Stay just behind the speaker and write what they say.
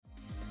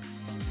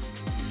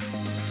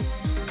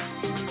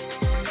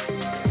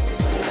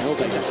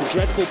It's a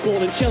dreadful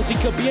ball, and Chelsea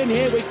could be in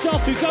here with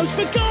Goff, who goes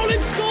for goal and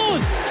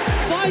scores!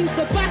 Finds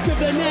the back of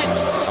the net.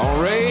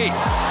 Henry!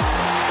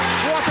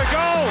 What a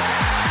goal!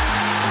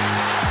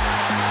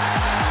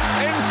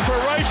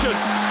 Inspiration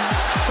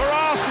for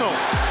Arsenal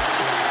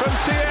from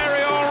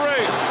Thierry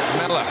Henry.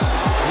 Miller,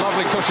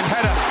 lovely cushion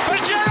header. For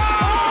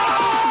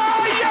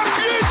Giroud! You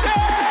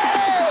beauty!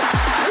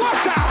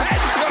 What a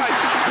head, son!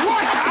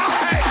 What a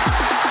head!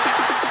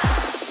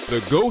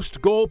 The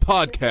Ghost Goal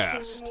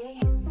Podcast.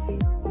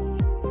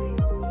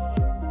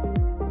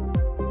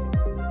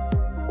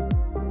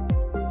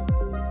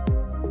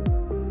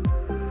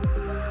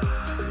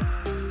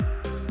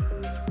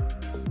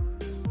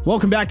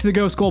 Welcome back to the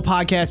Ghost Goal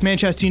Podcast.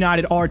 Manchester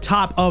United are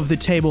top of the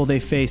table. They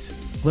face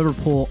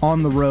Liverpool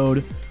on the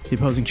road, the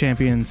opposing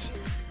champions,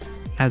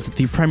 as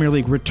the Premier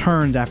League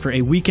returns after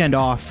a weekend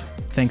off,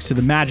 thanks to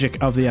the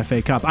magic of the FA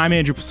Cup. I'm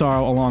Andrew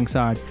Pissarro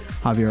alongside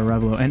Javier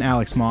Arevalo and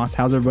Alex Moss.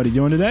 How's everybody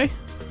doing today?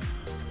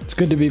 It's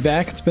good to be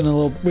back. It's been a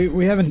little...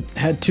 We haven't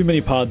had too many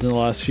pods in the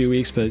last few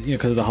weeks, but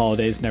because of the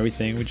holidays and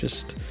everything, we're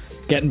just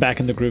getting back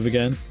in the groove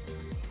again.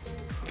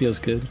 Feels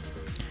good.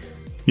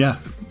 Yeah.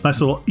 Nice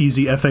little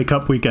easy FA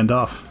Cup weekend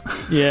off.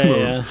 Yeah,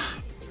 yeah.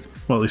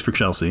 Well, at least for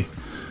Chelsea.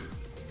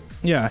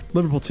 Yeah,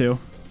 Liverpool too.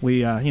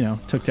 We,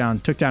 took down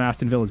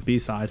Aston Villa's B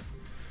side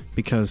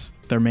because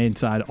their main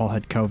side all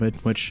had COVID,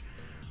 which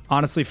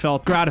honestly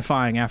felt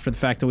gratifying after the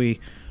fact that we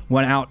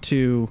went out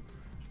to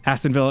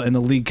Aston Villa in the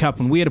League Cup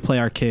when we had to play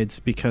our kids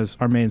because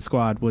our main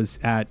squad was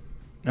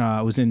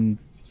was in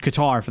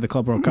Qatar for the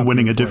Club World Cup.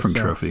 Winning a different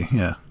trophy,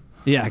 yeah.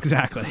 Yeah,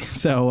 exactly.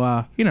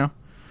 So,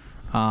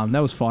 that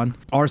was fun.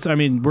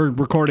 We're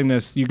recording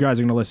this. You guys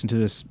are going to listen to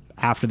this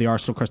after the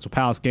Arsenal Crystal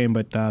Palace game,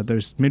 but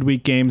there's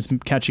midweek games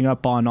catching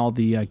up on all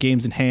the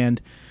games in hand.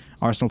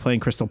 Arsenal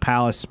playing Crystal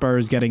Palace,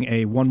 Spurs getting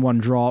a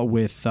 1-1 draw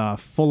with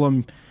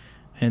Fulham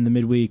in the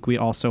midweek. We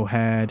also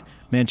had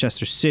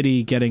Manchester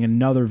City getting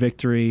another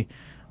victory,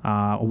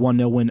 a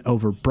 1-0 win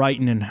over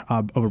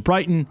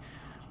Brighton.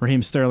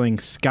 Raheem Sterling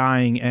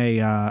skying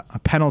a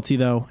penalty,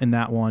 though, in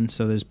that one,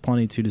 so there's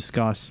plenty to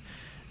discuss.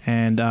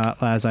 And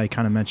as I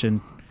kind of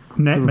mentioned,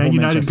 Man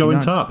United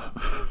going top.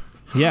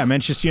 Yeah,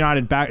 Manchester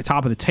United back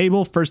top of the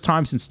table. First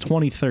time since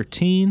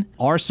 2013.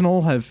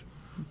 Arsenal have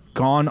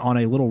gone on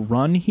a little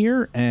run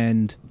here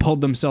and pulled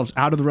themselves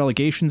out of the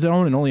relegation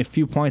zone and only a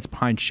few points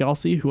behind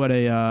Chelsea, who had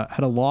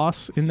a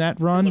loss in that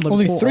run. Liverpool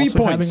only 3 also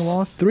points. Having a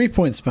loss. 3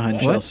 points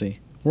behind Chelsea.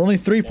 We're only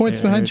 3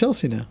 points behind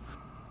Chelsea now.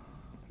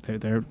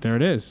 There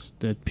it is.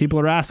 The people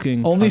are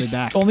asking. Only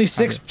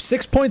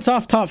 6 points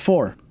off top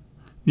four.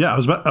 Yeah,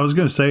 I was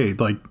going to say,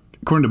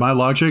 according to my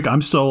logic,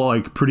 I'm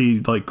still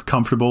pretty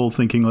comfortable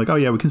thinking oh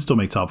yeah, we can still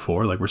make top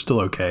four. We're still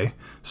okay.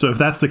 So if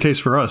that's the case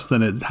for us,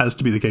 then it has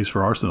to be the case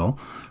for Arsenal,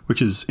 which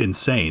is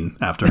insane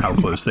after how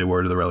close they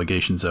were to the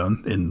relegation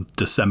zone in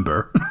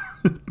December.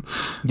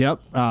 Yep.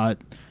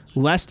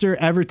 Leicester,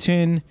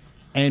 Everton,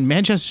 and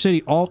Manchester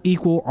City all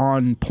equal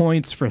on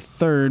points for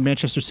third.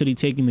 Manchester City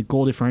taking the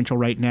goal differential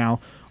right now,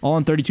 all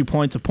on 32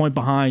 points, a point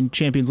behind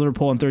champions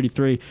Liverpool on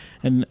 33.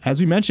 And as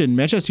we mentioned,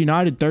 Manchester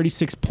United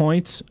 36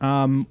 points.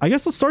 I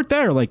guess let's start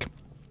there.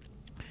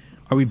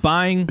 Are we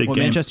buying Big what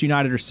game. Manchester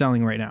United are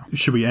selling right now?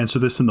 Should we answer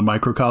this in the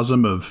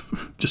microcosm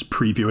of just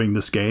previewing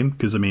this game?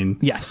 Because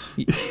Yes.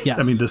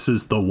 This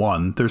is the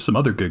one. There's some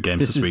other good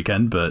games this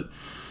weekend, but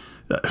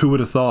who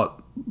would have thought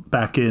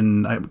back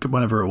in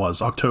whenever it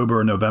was, October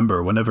or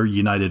November, whenever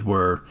United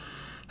were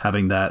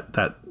having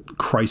that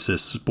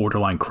crisis,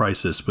 borderline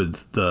crisis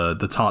with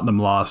the Tottenham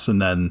loss and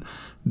then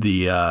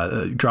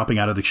the dropping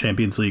out of the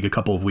Champions League a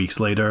couple of weeks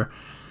later,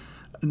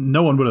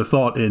 no one would have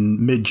thought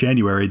in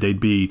mid-January they'd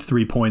be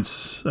 3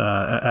 points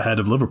ahead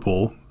of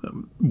Liverpool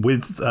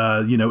with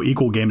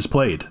equal games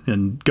played.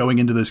 And going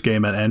into this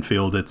game at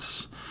Anfield, we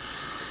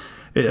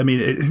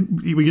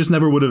just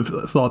never would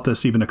have thought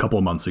this even a couple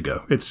of months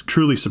ago. It's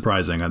truly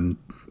surprising. And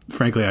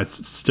frankly, I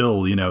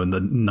still, in the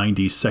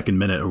 92nd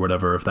minute or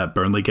whatever of that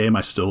Burnley game,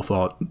 I still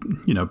thought,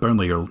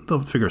 Burnley,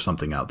 they'll figure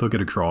something out. They'll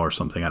get a draw or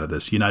something out of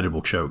this. United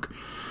will choke.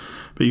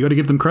 But you got to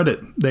give them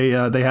credit. They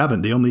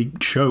haven't. The only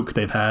choke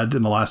they've had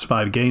in the last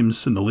 5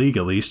 games in the league,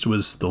 at least,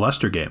 was the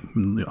Leicester game.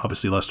 And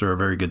obviously, Leicester are a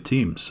very good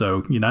team.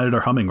 So United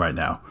are humming right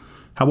now.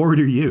 How worried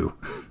are you?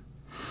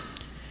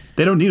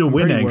 They don't need a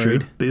win,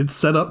 Andrew. It's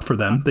set up for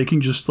them. They can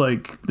just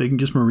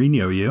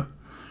Mourinho you.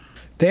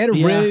 They had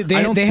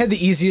they had the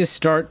easiest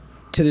start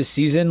to the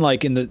season,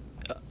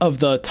 of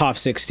the top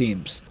 6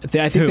 teams. I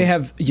think they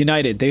have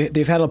United.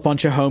 They've had a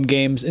bunch of home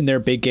games in their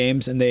big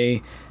games, and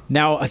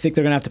now I think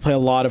they're going to have to play a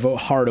lot of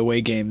hard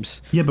away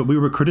games. Yeah, but we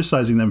were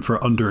criticizing them for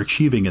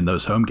underachieving in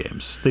those home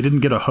games. They didn't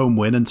get a home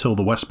win until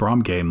the West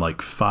Brom game,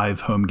 5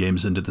 home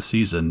games into the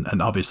season,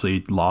 and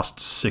obviously lost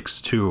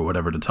 6-2 or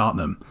whatever to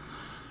Tottenham.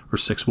 Or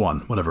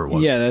 6-1, whatever it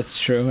was. Yeah,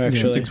 that's true,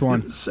 actually. Yeah,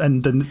 6-1.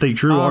 And then they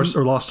drew or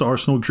lost to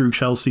Arsenal, drew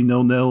Chelsea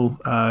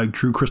 0-0,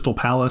 drew Crystal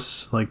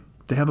Palace.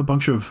 They have a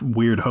bunch of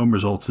weird home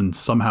results and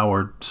somehow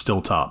are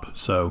still top.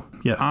 So,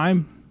 yeah,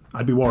 I'd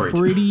be worried.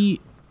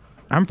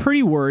 I'm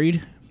pretty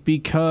worried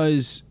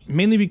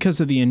mainly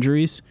because of the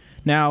injuries.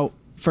 Now,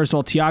 first of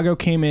all, Thiago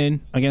came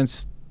in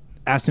against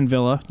Aston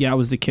Villa. Yeah, it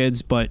was the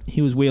kids, but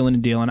he was wheeling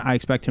and dealing. I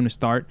expect him to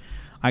start.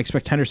 I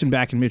expect Henderson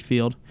back in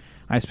midfield.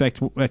 I expect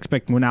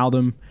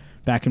Wijnaldum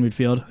back in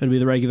midfield. It'll be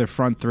the regular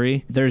front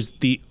three. There's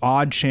the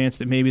odd chance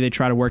that maybe they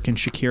try to work in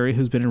Shaqiri,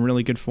 who's been in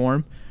really good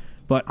form.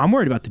 But I'm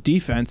worried about the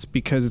defense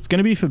because it's going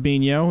to be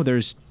Fabinho.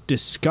 There's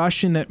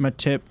discussion that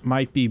Matip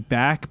might be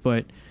back,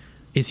 but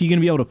is he going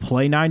to be able to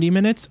play 90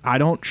 minutes? I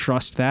don't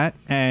trust that.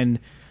 And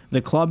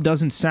the club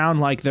doesn't sound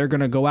like they're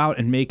going to go out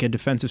and make a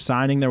defensive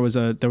signing. There was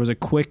a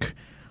quick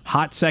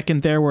hot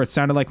second there where it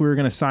sounded like we were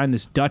going to sign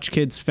this Dutch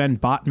kid, Sven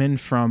Botman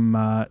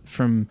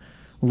from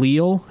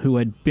Lille, who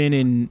had been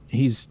in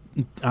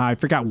I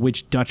forgot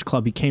which Dutch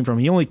club he came from.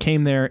 He only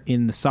came there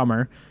in the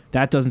summer.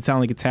 That doesn't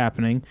sound like it's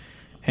happening.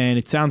 And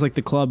it sounds like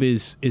the club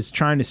is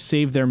trying to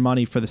save their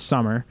money for the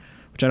summer,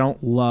 which I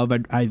don't love.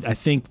 I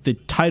think the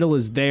title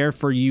is there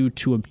for you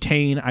to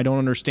obtain. I don't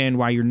understand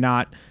why you're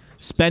not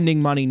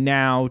spending money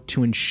now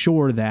to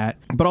ensure that.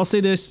 But I'll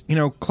say this,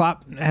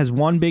 Klopp has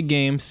won big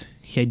games.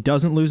 He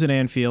doesn't lose at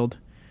Anfield.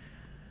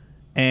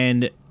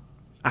 And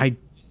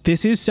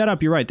this is set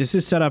up, you're right, this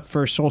is set up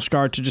for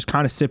Solskjaer to just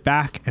kind of sit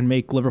back and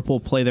make Liverpool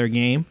play their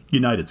game.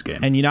 United's game.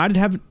 And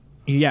United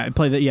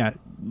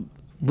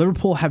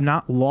Liverpool have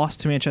not lost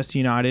to Manchester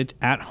United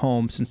at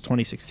home since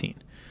 2016.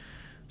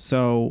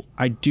 So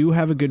I do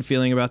have a good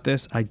feeling about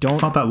this.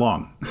 It's not that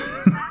long.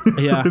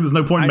 Yeah. There's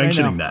no point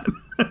mentioning that.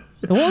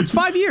 Well, it's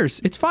 5 years.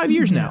 It's 5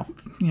 years now.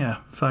 Yeah,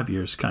 5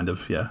 years, kind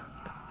of, yeah.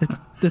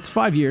 It's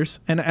 5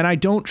 years, and I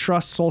don't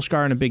trust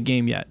Solskjaer in a big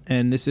game yet,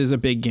 and this is a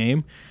big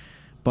game,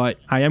 but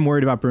I am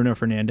worried about Bruno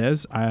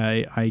Fernandes.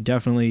 I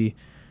definitely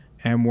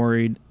am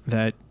worried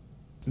that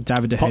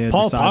David De Gea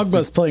Paul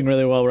Pogba's playing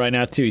really well right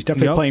now, too. He's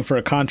definitely playing for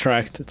a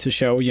contract to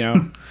show,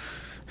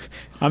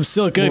 I'm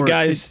still good,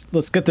 guys.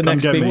 Let's get the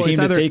next big team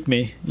to take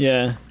me.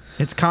 Yeah.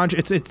 It's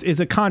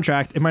a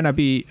contract. It might not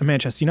be a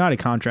Manchester United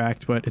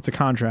contract, but it's a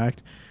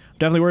contract. I'm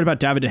definitely worried about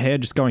David De Gea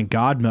just going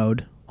God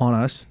mode on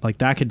us. Like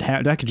that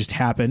could just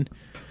happen.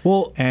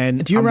 Well,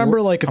 and do you remember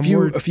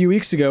a few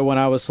weeks ago when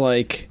I was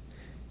like,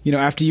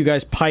 after you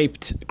guys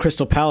piped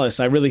Crystal Palace,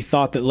 I really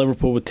thought that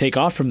Liverpool would take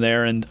off from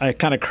there, and I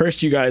kind of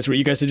cursed you guys where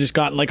you guys had just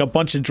gotten like a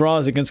bunch of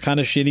draws against kind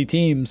of shitty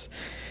teams,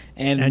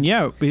 and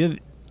yeah,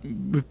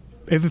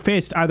 if it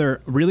faced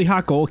either really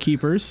hot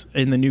goalkeepers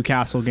in the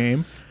Newcastle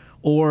game,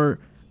 or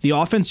the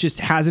offense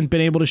just hasn't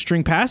been able to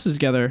string passes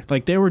together.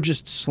 Like they were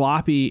just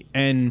sloppy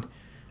and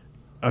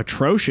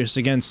atrocious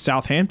against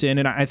Southampton,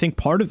 and I think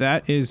part of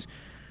that is,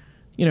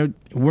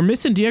 we're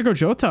missing Diego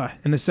Jota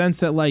in the sense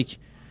that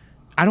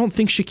I don't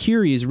think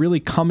Shaqiri is really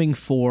coming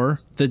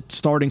for the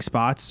starting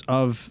spots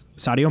of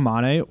Sadio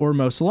Mane or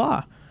Mo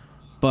Salah,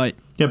 but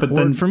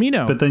then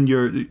Firmino. But then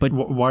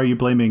why are you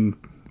blaming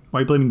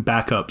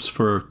backups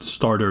for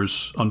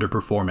starters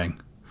underperforming?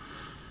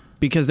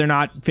 Because they're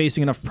not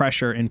facing enough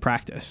pressure in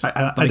practice.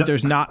 I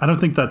don't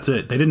think that's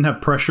it. They didn't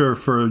have pressure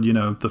for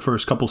the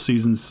first couple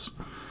seasons,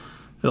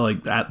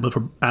 at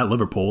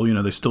Liverpool.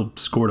 They still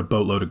scored a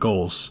boatload of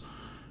goals.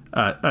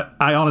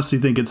 I honestly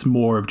think it's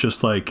more of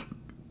just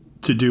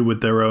to do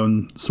with their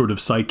own sort of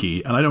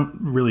psyche, and I don't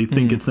really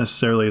think it's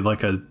necessarily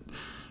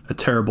a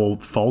terrible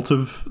fault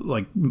of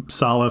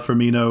Salah,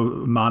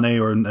 Firmino,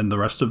 Mane, and the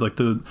rest of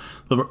the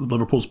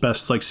Liverpool's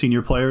best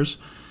senior players.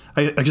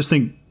 I just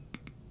think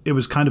it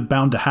was kind of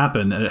bound to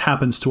happen, and it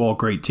happens to all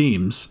great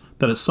teams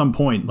that at some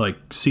point,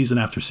 season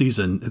after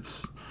season,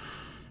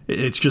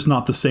 it's just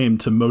not the same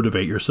to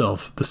motivate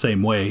yourself the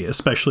same way,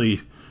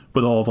 especially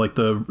with all of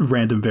the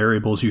random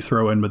variables you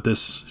throw in with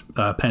this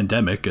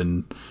pandemic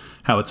and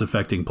how it's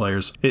affecting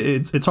players.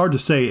 It's hard to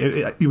say.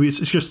 It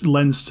just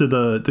lends to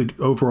the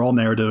overall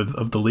narrative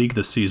of the league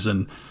this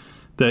season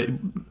that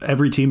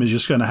every team is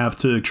just going to have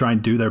to try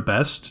and do their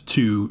best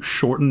to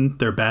shorten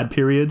their bad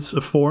periods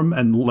of form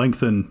and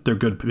lengthen their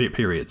good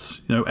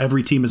periods.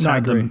 Every team has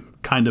had them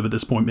kind of at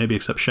this point, maybe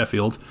except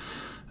Sheffield.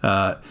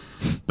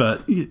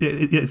 But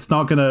it's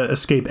not going to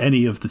escape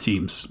any of the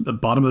teams,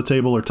 bottom of the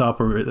table or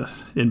top or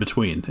in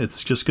between.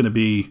 It's just going to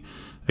be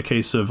a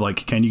case of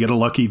can you get a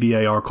lucky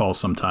VAR call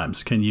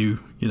sometimes? Can you,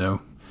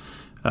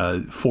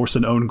 force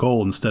an own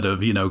goal instead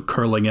of,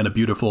 curling in a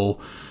beautiful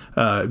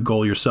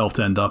goal yourself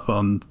to end up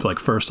on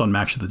first on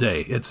match of the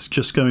day? It's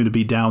just going to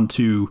be down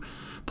to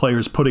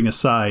players putting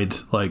aside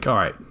all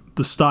right,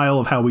 the style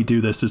of how we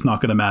do this is not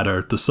going to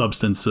matter. The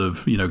substance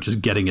of,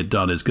 just getting it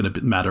done is going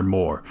to matter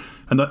more.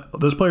 And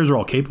those players are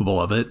all capable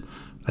of it.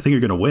 I think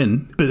you're going to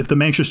win. But if the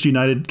Manchester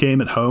United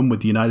game at home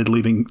with United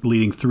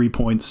leading 3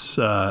 points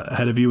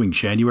ahead of you in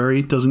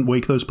January doesn't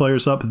wake those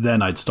players up,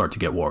 then I'd start to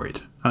get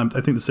worried. I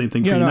think the same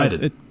thing for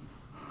United.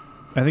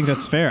 I think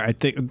that's fair. I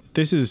think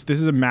this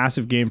is a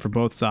massive game for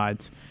both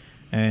sides.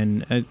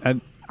 And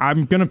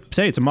I'm going to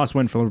say it's a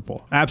must-win for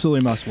Liverpool.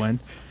 Absolutely must-win.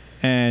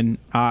 And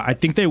I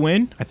think they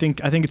win. I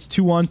think it's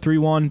 2-1,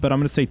 3-1, but I'm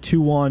going to say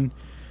 2-1.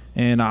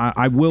 And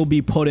I will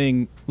be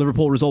putting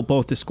Liverpool result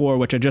both to score,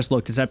 which I just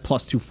looked. It's at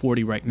plus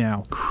 240 right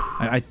now.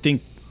 I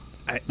think,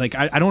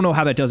 I don't know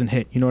how that doesn't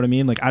hit. You know what I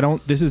mean?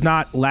 This is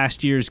not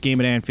last year's game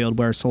at Anfield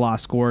where Salah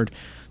scored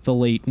the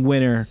late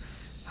winner.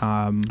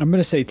 I'm going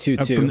to say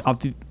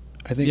 2-2.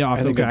 I think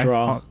a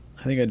draw.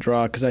 I think a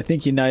draw because I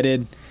think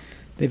United,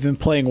 they've been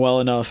playing well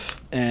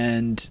enough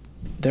and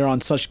they're on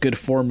such good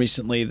form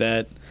recently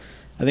that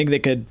I think they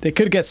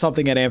could get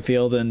something at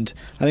Anfield. And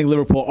I think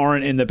Liverpool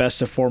aren't in the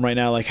best of form right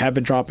now. Like, have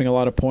been dropping a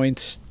lot of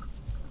points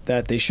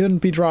that they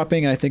shouldn't be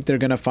dropping, and I think they're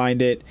going to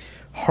find it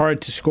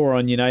hard to score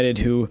on United,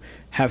 who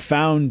have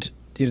found.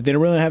 They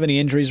don't really have any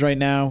injuries right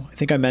now. I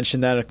think I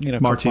mentioned that,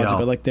 Martial.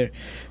 Ago. Like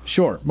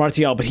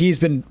Martial, but he's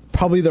been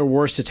probably their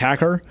worst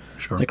attacker.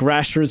 Sure. Like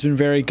Rashford's been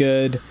very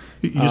good.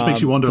 It just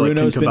makes you wonder.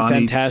 Bruno's like, can Cavani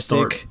been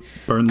fantastic. Start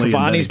Burnley Cavani's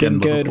and then been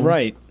good, Liverpool?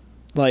 right?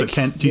 Like,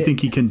 but do you think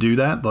he can do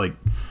that? Like,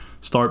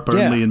 start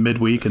Burnley in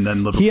midweek and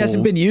then Liverpool. He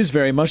hasn't been used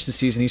very much this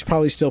season. He's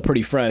probably still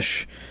pretty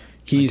fresh.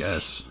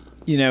 He's,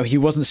 he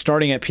wasn't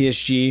starting at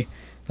PSG.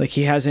 Like,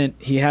 he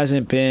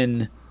hasn't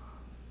been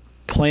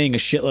playing a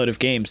shitload of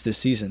games this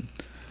season.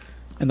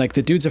 And like,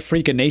 the dude's a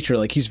freak of nature.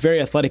 Like, he's very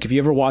athletic. If you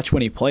ever watch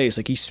when he plays,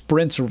 like, he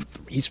sprints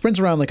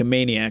around like a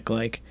maniac.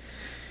 Like,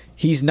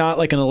 he's not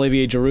like an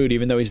Olivier Giroud,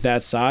 even though he's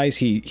that size.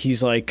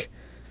 He's like,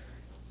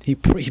 he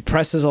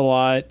presses a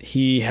lot.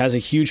 He has a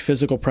huge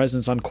physical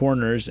presence on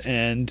corners,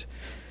 and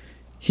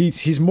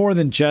he's more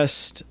than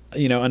just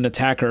an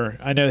attacker.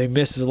 I know he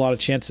misses a lot of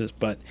chances,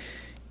 but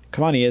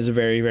Cavani is a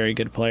very, very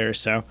good player.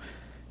 So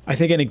I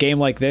think in a game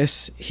like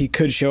this, he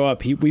could show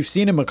up. We've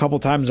seen him a couple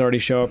times already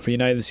show up for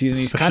United this season.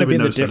 He's kind of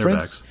been the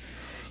difference.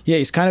 Yeah,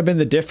 he's kind of been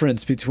the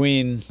difference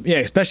between,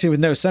 especially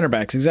with no center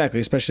backs. Exactly.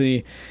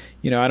 Especially,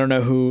 I don't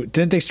know who.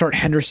 Didn't they start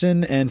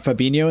Henderson and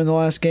Fabinho in the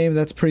last game?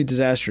 That's pretty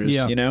disastrous,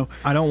 Yeah.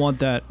 I don't want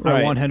that.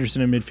 Right. I want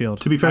Henderson in midfield.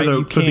 To be fair,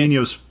 though,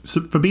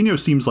 Fabinho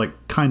seems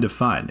like kind of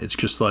fine. It's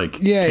just like,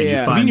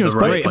 Fabinho's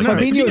great.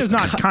 Fabinho's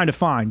not kind of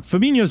fine.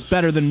 Fabinho's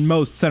better than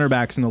most center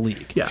backs in the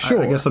league. Yeah,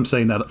 sure. I guess I'm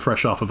saying that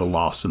fresh off of a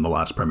loss in the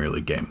last Premier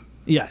League game.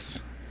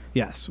 Yes.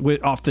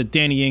 Off the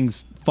Danny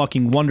Ings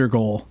fucking wonder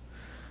goal,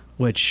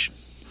 which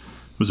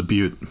was a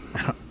beaut.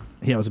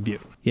 Yeah, it was a beaut.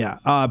 Yeah.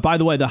 By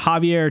the way, the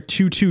Javier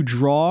 2-2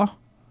 draw,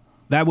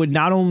 that would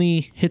not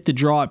only hit the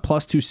draw at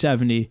plus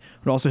 270,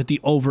 but also hit the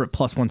over at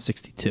plus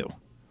 162.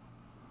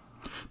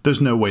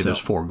 There's no way there's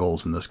 4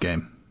 goals in this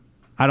game.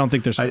 I don't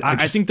think there's.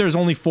 I think there's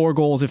only 4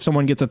 goals if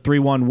someone gets a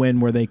 3-1 win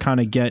where they kind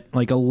of get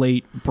like a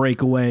late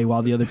breakaway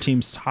while the other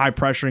team's high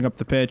pressuring up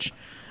the pitch,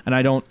 and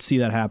I don't see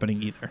that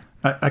happening either.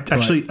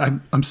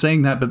 I'm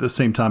saying that, but at the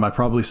same time, I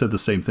probably said the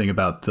same thing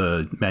about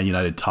the Man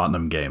United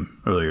Tottenham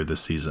game earlier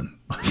this season,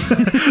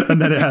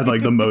 and then it had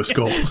like the most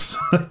goals.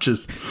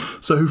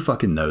 So who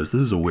fucking knows?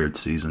 This is a weird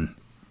season.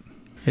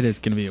 It is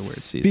going to be a weird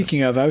season.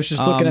 Speaking of, I was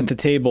just looking at the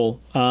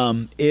table.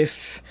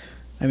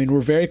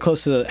 We're very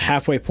close to the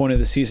halfway point of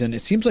the season. It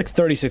seems like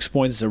 36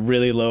 points is a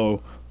really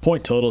low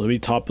point total to be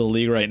top of the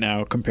league right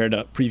now compared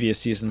to previous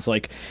seasons.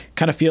 Like,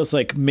 kind of feels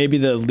like maybe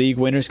the league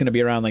winner is going to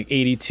be around like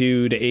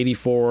 82 to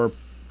 84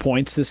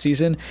 points this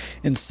season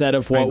instead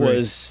of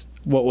what's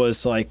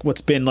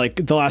been like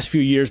the last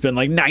few years been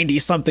like 90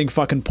 something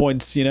fucking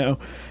points,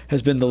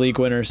 has been the league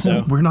winner.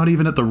 So we're not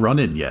even at the run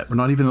in yet. We're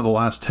not even at the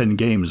last 10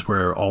 games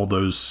where all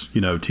those,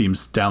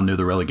 teams down near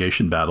the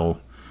relegation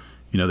battle,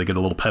 they get a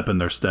little pep in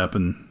their step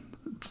and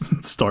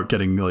start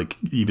getting like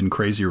even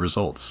crazier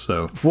results.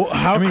 So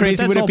how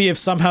crazy would it be if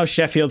somehow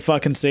Sheffield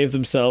fucking saved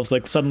themselves,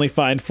 like suddenly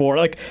find 4?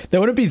 Like, that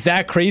wouldn't be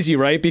that crazy,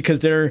 right?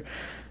 Because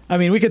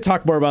we could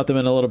talk more about them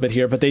in a little bit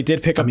here, but they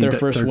did pick up their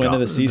first win of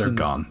the season.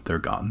 They're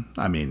gone.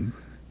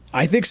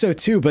 I think so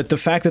too, but the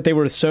fact that they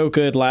were so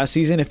good last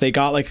season, if they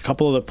got like a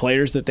couple of the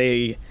players that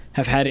they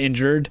have had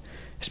injured,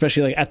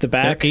 especially like at the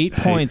back, they're 8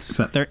 points.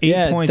 They're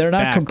 8 points. They're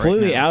not back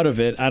completely right now. out of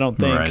it. I don't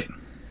think. Right.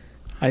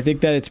 I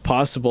think that it's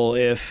possible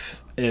if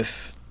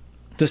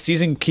the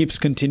season keeps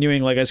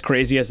continuing like as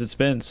crazy as it's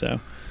been. So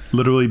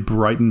literally,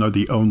 Brighton are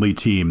the only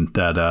team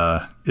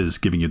that is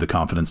giving you the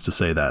confidence to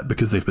say that,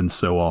 because they've been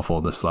so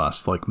awful this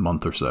last like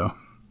month or so.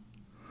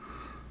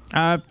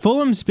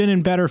 Fulham's been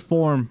in better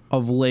form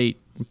of late,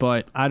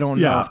 but I don't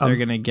know if they're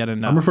going to get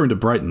enough. I'm referring to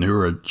Brighton, who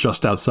are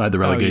just outside the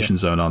relegation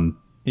zone in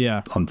the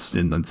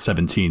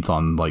 17th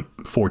on like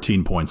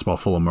 14 points, while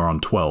Fulham are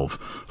on 12.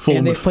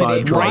 Fulham with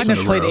 5 draws in a row. Brighton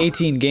have played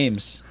 18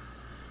 games.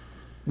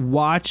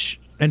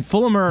 And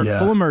Fulham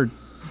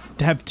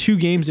have 2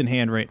 games in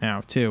hand right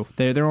now too.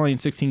 They're only in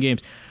 16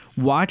 games.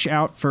 Watch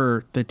out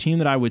for the team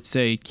that I would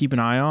say keep an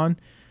eye on.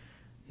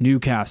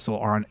 Newcastle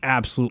are on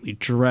absolutely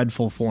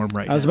dreadful form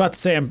right now. I was about to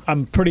say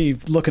I'm pretty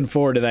looking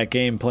forward to that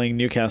game, playing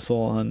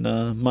Newcastle on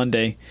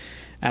Monday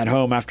at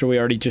home after we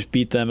already just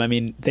beat them. I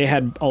mean, they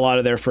had a lot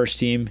of their first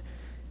team,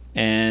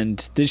 and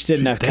they just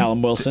didn't have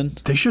Callum Wilson.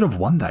 They should have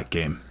won that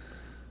game.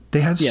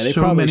 They had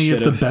so many of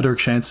the better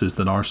chances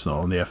than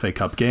Arsenal in the FA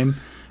Cup game.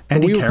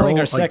 But we were playing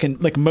our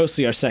second,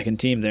 mostly our second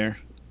team there.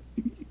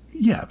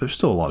 Yeah, there's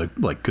still a lot of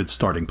like good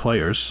starting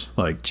players,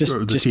 like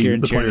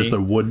the players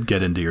that would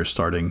get into your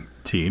starting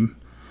team.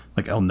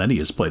 Like El Neni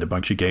has played a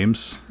bunch of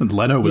games, and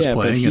Leno was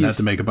playing and had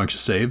to make a bunch of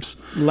saves.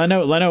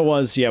 Leno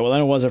was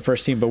our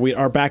first team, but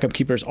our backup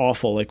keeper is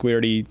awful. Like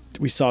we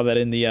saw that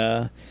in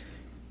the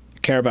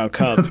Carabao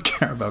Cup. The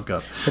Carabao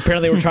Cup.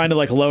 Apparently, we're trying to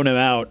like loan him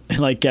out and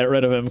like get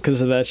rid of him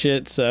because of that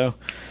shit. So,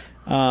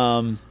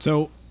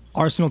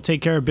 Arsenal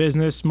take care of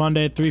business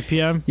Monday at 3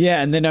 p.m.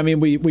 Yeah, and then I mean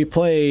we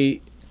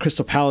play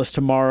Crystal Palace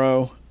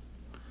tomorrow.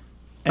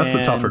 That's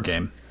a tougher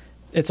game.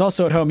 It's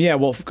also at home. Yeah,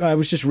 well, I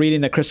was just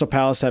reading that Crystal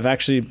Palace have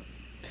actually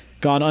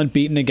gone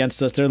unbeaten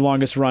against us, their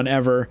longest run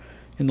ever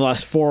in the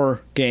last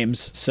 4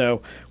 games.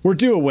 So we're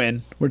due a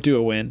win.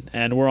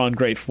 And we're on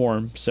great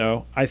form.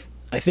 So I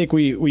think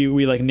we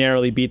like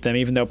narrowly beat them,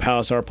 even though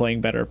Palace are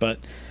playing better. But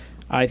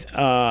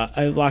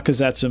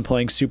Lacazette's been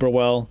playing super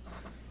well.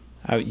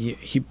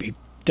 He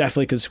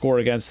definitely could score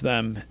against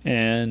them.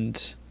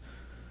 And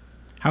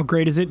how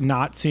great is it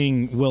not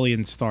seeing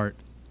Willian start?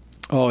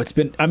 Oh, it's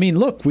been. I mean,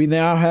 look, we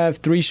now have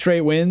 3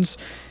 straight wins.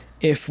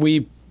 If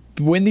we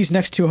win these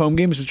next 2 home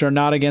games, which are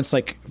not against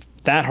like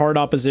that hard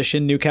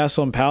opposition,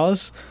 Newcastle and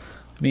Palace,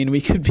 I mean,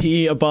 we could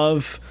be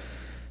above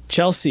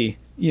Chelsea,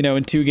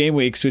 in 2 game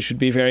weeks, which would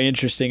be very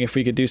interesting if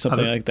we could do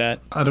something like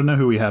that. I don't know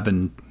who we have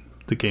in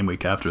the game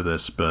week after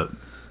this, but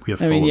we have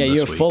Fulham you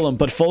this have week. Fulham,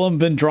 but Fulham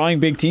been drawing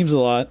big teams a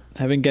lot,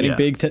 having getting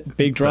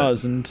big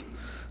draws, and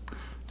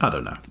I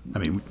don't know. I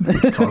mean, we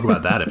can talk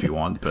about that if you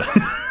want, but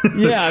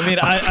yeah, I mean,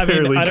 I'm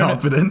fairly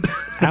confident.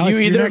 Do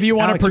either of you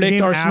want to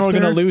predict Arsenal are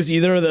going to lose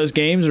either of those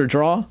games or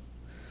draw?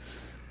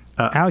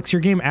 Alex, your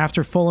game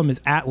after Fulham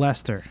is at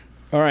Leicester.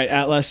 All right,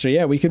 at Leicester.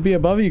 Yeah, we could be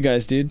above you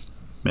guys, dude.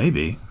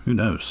 Maybe. Who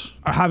knows?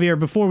 Javier,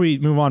 before we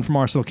move on from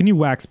Arsenal, can you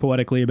wax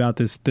poetically about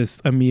this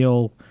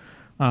Emil?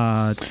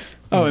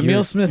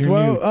 Emil Smith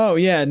Rowe. Oh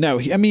yeah, no.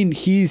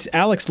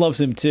 Alex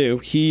loves him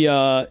too. You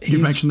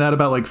mentioned that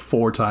about like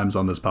 4 times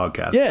on this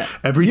podcast. Yeah.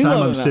 Every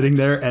time I'm sitting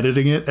there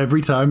editing it,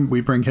 every time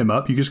we bring him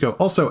up, you just go,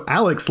 also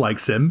Alex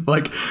likes him.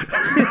 Like,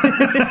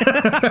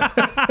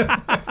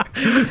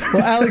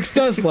 well, Alex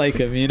does like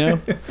him,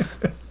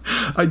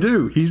 I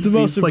do. He's the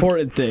most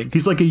important thing.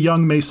 He's like a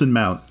young Mason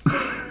Mount.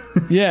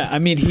 Yeah, I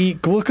mean,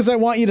 because I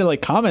want you to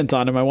like comment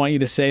on him. I want you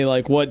to say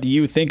like, what do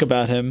you think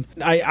about him?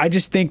 I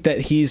just think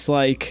that he's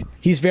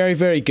very,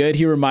 very good.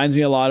 He reminds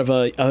me a lot of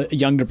a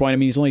young De Bruyne. I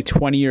mean, he's only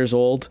 20 years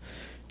old.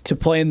 To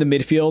play in the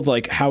midfield,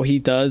 like how he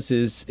does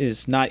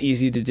is not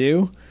easy to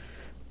do.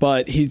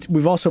 But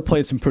we've also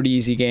played some pretty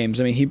easy games.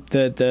 I mean,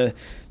 the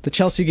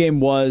Chelsea game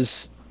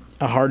was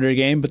a harder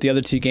game, but the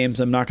other 2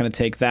 games I'm not going to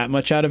take that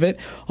much out of it.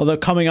 Although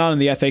coming on in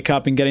the FA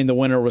Cup and getting the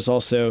winner was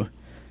also,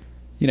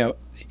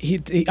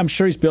 I'm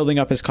sure he's building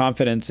up his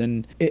confidence,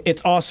 and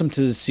it's awesome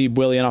to see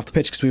Willian off the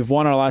pitch because we've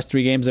won our last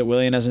 3 games that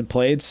Willian hasn't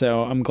played.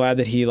 So I'm glad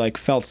that he like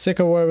felt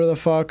sick or whatever the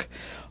fuck.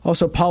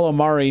 Also, Paulo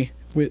Mari,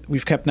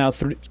 we've kept now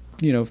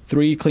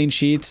 3 clean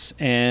sheets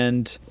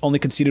and only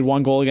conceded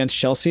 1 goal against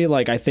Chelsea.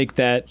 Like, I think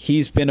that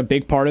he's been a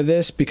big part of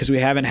this because we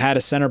haven't had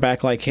a center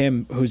back like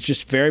him who's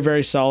just very,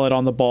 very solid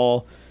on the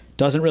ball.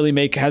 Hasn't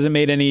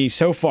made any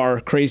so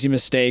far crazy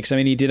mistakes. I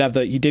mean, he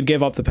did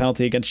give up the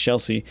penalty against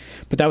Chelsea,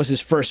 but that was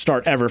his first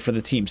start ever for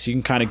the team. So you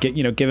can kind of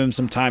give him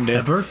some time to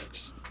ever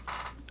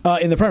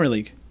in the Premier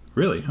League.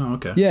 Really? Oh,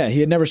 okay. Yeah, he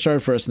had never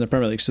started for us in the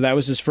Premier League, so that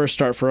was his first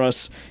start for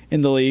us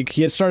in the league.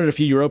 He had started a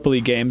few Europa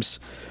League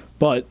games,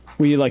 but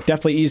we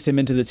definitely eased him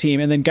into the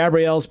team. And then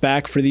Gabriel's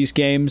back for these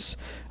games.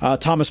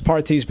 Thomas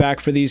Partey's back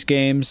for these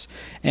games.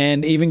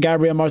 And even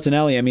Gabriel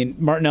Martinelli. I mean,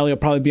 Martinelli will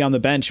probably be on the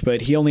bench,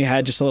 but he only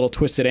had just a little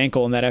twisted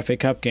ankle in that FA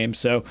Cup game.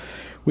 So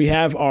we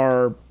have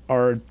our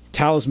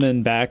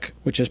talisman back,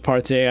 which is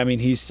Partey. I mean,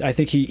 I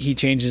think he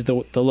changes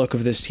the look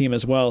of this team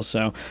as well.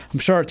 So I'm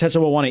sure Arteta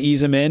will want to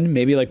ease him in,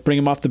 maybe bring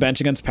him off the bench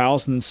against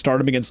Palace and then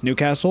start him against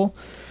Newcastle.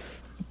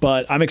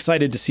 But I'm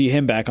excited to see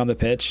him back on the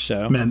pitch.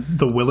 So, man,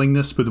 the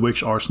willingness with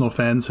which Arsenal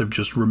fans have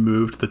just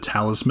removed the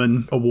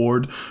talisman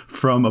award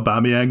from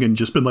Aubameyang and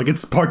just been like,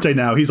 it's Partey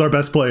now, he's our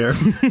best player,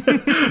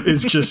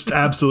 is just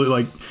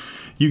absolutely like,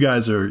 you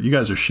guys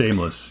are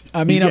shameless.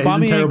 I mean, he's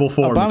in terrible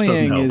form.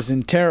 Aubameyang is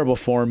in terrible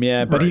form,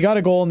 yeah. But He got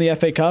a goal in the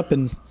FA Cup,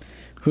 and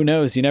who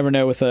knows? You never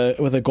know with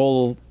a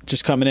goal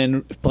just coming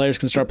in, players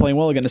can start playing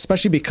well again.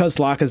 Especially because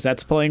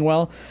Lacazette's playing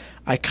well,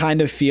 I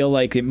kind of feel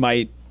like he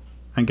might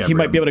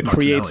be able to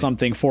create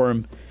something for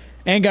him.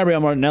 And Gabriel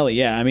Martinelli,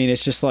 yeah. I mean,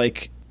 it's just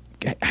like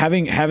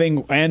having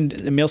and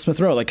Emil Smith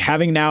Rowe, like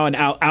having now an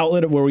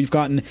outlet where we've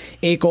gotten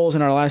 8 goals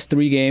in our last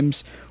 3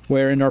 games,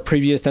 where in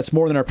that's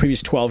more than our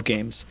previous 12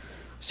 games.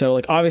 So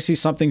like obviously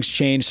something's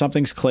changed,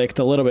 something's clicked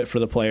a little bit for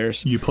the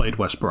players. You played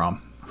West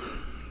Brom.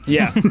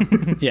 Yeah.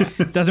 Yeah.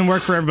 Doesn't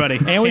work for everybody.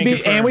 And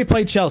we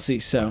played Chelsea,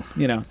 so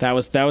that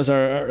was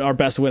our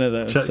best win of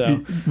those. So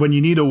when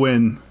you need a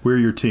win, we're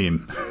your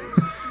team.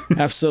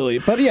 Absolutely.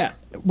 But yeah,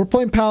 we're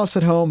playing Palace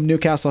at home,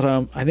 Newcastle at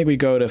home. I think we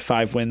go to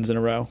 5 wins in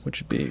a row,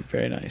 which would be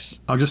very nice.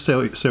 I'll just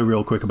say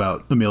real quick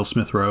about Emil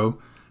Smith Rowe.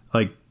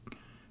 Like,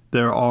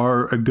 there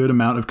are a good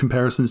amount of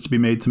comparisons to be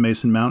made to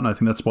Mason Mount, and I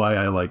think that's why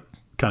I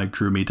kind of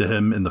drew me to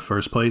him in the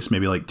first place,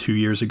 maybe 2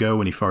 years ago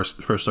when he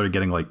first started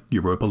getting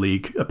Europa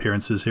League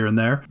appearances here and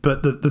there.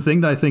 But the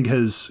thing that I think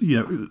has,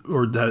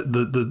 or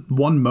the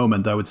one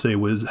moment I would say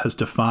has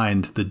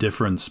defined the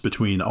difference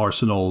between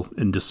Arsenal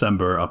in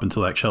December up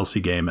until that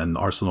Chelsea game and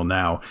Arsenal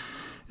now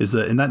is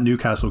that in that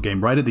Newcastle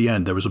game, right at the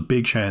end, there was a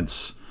big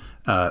chance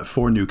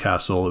for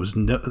Newcastle. It was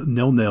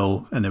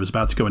 0-0, and it was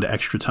about to go into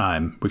extra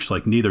time, which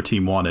like neither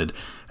team wanted.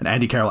 And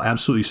Andy Carroll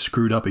absolutely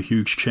screwed up a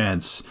huge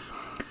chance.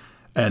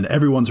 And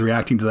everyone's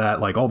reacting to that.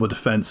 Like all the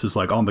defense is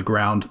like on the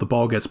ground. The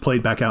ball gets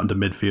played back out into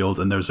midfield,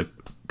 and there's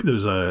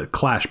a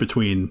clash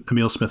between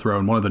Emile Smith-Rowe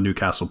and one of the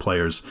Newcastle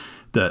players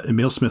that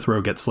Emile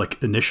Smith-Rowe gets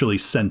like initially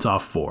sent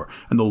off for.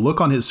 And the look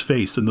on his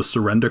face and the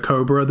surrender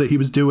cobra that he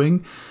was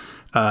doing,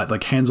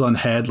 like hands on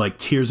head, like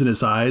tears in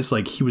his eyes,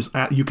 like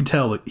you could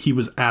tell that he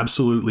was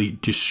absolutely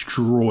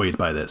destroyed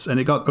by this. And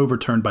it got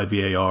overturned by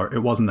VAR. It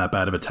wasn't that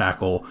bad of a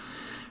tackle.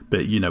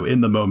 But, you know,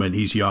 in the moment,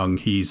 he's young.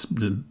 He's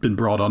been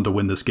brought on to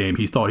win this game.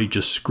 He thought he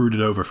just screwed it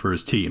over for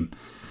his team.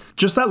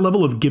 Just that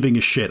level of giving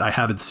a shit I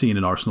haven't seen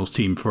in Arsenal's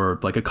team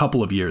for like a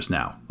couple of years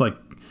now. Like,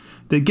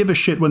 they give a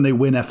shit when they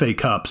win FA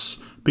Cups.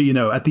 But, you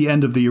know, at the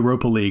end of the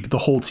Europa League, the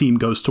whole team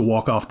goes to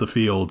walk off the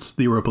field,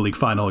 the Europa League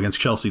final against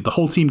Chelsea. The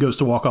whole team goes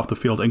to walk off the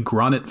field, and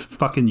Granit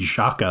fucking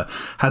Xhaka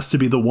has to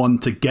be the one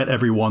to get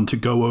everyone to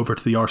go over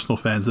to the Arsenal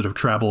fans that have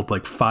traveled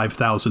like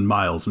 5,000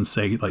 miles and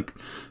say, like,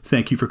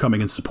 thank you for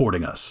coming and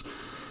supporting us.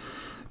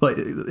 Like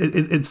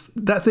it's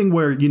that thing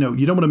where, you know,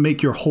 you don't want to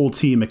make your whole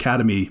team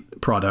academy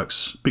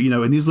products, but, you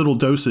know, in these little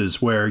doses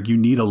where you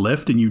need a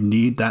lift and you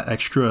need that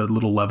extra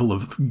little level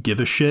of give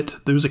a shit,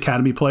 those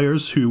academy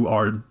players who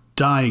are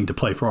dying to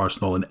play for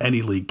Arsenal in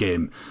any league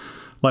game,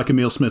 like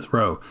Emile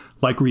Smith-Rowe,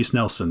 like Reece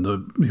Nelson,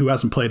 who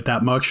hasn't played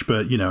that much,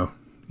 but, you know,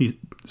 he's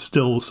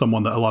still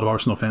someone that a lot of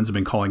Arsenal fans have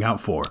been calling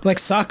out for. Like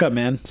Saka,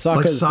 man.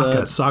 Saka is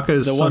the such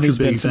a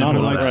big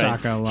example of that.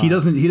 Saka a lot. He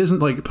doesn't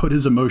like put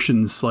his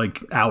emotions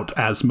like out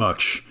as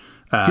much.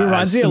 He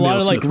reminds me a lot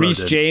of like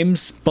Reece did.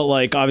 James, but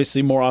like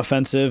obviously more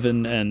offensive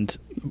and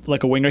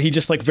like a winger. He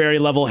just like very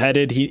level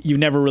headed. You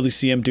never really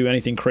see him do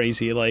anything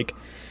crazy. Like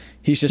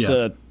he's just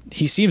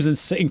he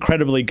seems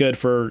incredibly good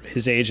for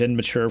his age and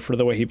mature for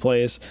the way he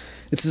plays.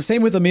 It's the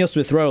same with Emile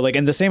Smith-Rowe, like,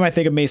 and the same I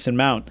think of Mason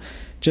Mount.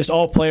 Just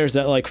all players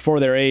that like for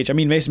their age. I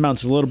mean, Mason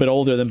Mount's a little bit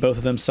older than both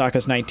of them.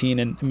 Saka's 19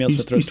 and Emile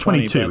Smith-Rowe's 20.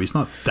 He's 22. He's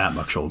not that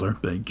much older,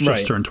 but he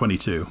just turned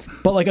 22.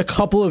 But like a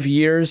couple of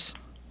years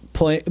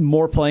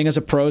playing as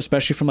a pro,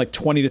 especially from like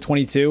 20 to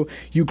 22,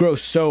 you grow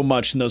so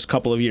much in those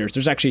couple of years.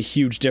 There's actually a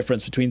huge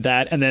difference between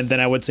that and then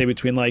I would say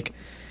between like,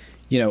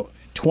 you know,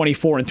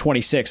 24 and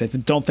 26. I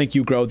don't think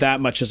you grow that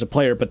much as a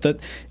player, but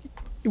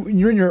when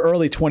you're in your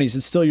early 20s,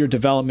 it's still your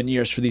development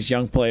years for these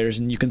young players,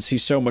 and you can see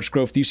so much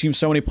growth. You've seen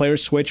so many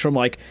players switch from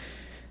like,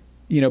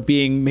 you know,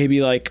 being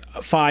maybe like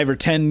 5 or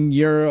 10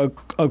 year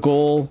a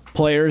goal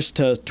players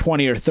to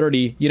 20 or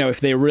 30, you know, if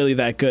they're really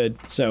that good.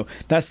 So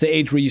that's the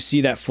age where you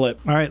see that flip.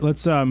 All right,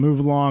 let's move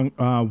along.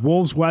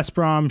 Wolves West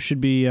Brom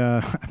should be,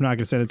 I'm not going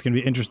to say that's going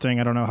to be interesting.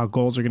 I don't know how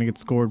goals are going to get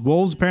scored.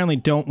 Wolves apparently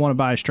don't want to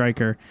buy a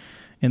striker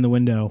in the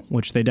window,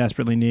 which they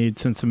desperately need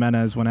since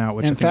Jimenez went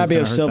out. And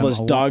Fabio Silva's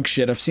dog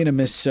shit. I've seen him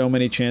miss so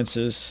many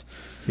chances.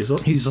 He's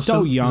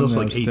so young. He's also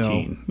though, like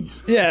 18.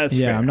 Still. Yeah, that's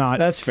fair.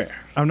 That's fair.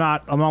 I'm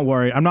not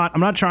worried. I'm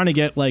not trying to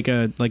get like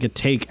a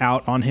take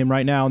out on him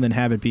right now and then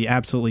have it be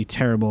absolutely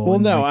terrible. Well,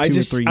 no, like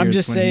I'm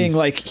just saying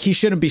like he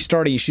shouldn't be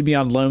starting. He should be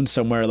on loan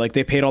somewhere. Like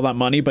they paid all that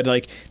money, but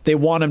like they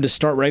want him to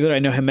start regular. I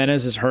know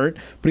Jimenez is hurt,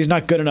 but he's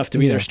not good enough to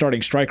be their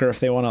starting striker if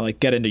they want to like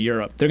get into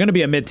Europe. They're going to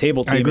be a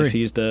mid-table team if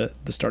he's the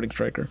starting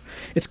striker.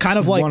 It's kind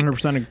of like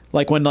 100%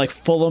 like when like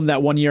Fulham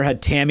that one year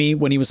had Tammy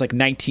when he was like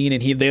 19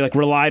 and they like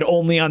relied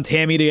only on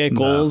Tammy to get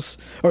goals.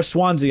 Or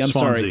Swansea,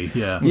 sorry.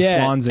 Yeah.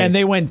 Swansea. And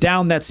they went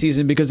down that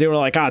season because they were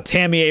like,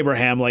 Tammy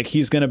Abraham, like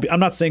he's going to be, I'm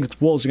not saying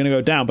Wolves are going to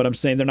go down, but I'm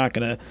saying they're not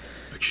going to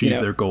achieve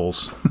their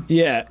goals.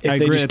 Yeah. If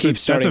they just keep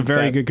starting. That's a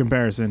very good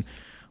comparison.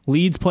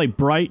 Leeds play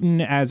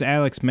Brighton, as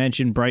Alex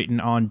mentioned.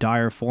 Brighton on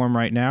dire form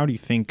right now. Do you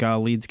think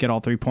Leeds get all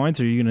 3 points,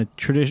 or are you going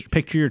to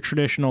picture your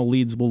traditional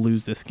Leeds will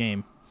lose this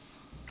game?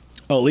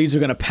 Oh, Leeds are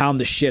going to pound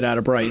the shit out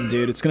of Brighton,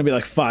 dude. It's going to be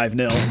like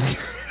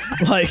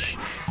 5-0. Like,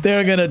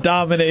 they're going to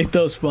dominate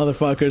those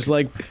motherfuckers.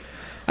 Like,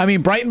 I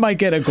mean, Brighton might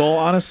get a goal,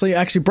 honestly.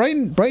 Actually,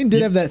 Brighton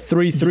did have that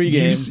 3-3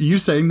 game. You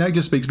saying that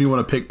just makes me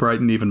want to pick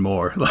Brighton even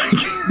more. Like,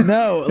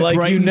 no, like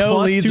Brighton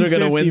Leeds are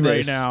going to win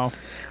this. Right now.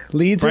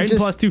 Leeds Brighton are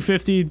just plus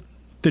 250,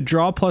 the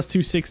draw plus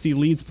 260,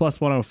 Leeds plus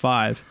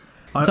 105.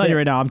 I'll tell you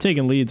right now, I'm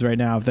taking Leeds right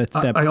now if that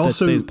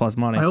stays plus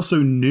money. I also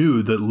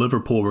knew that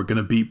Liverpool were going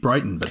to beat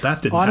Brighton, but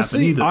that didn't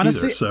happen either.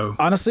 So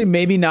honestly,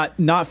 maybe not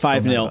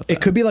 5-0.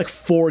 It could be like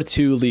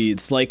 4-2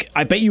 Leeds. Like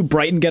I bet you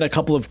Brighton get a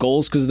couple of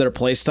goals because of their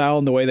play style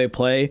and the way they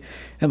play,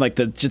 and like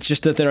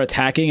just that they're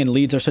attacking. And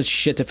Leeds are such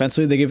shit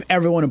defensively. They give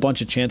everyone a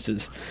bunch of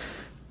chances.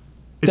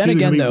 It's either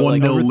going to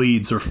be 1-0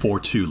 Leeds or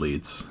 4-2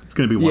 Leeds. It's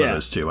going to be one of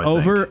those two, I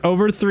think.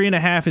 Over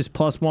 3.5 is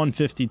plus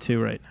 152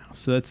 right now.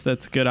 So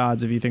that's good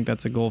odds if you think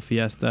that's a goal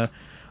fiesta.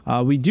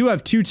 We do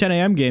have 2 10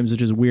 a.m. games,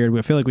 which is weird.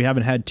 I feel like we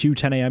haven't had 2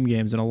 10 a.m.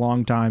 games in a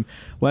long time.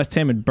 West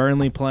Ham and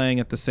Burnley playing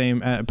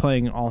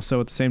also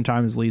at the same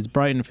time as Leeds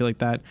Brighton. I feel like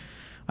that.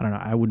 I don't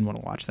know. I wouldn't want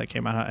to watch that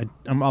game.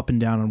 I'm up and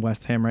down on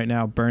West Ham right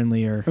now.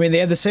 Burnley or I mean, they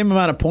have the same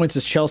amount of points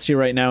as Chelsea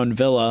right now in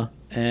Villa,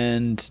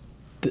 and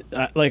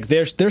like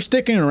they're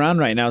sticking around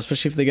right now,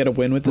 especially if they get a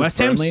win with this West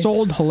Ham Burnley.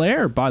 sold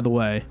Hilaire, by the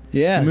way.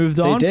 Yeah, he moved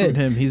on from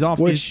him. He's off.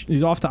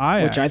 He's off to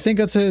Ajax, which I think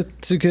it's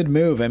a good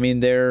move. I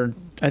mean,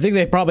 I think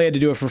they probably had to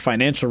do it for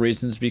financial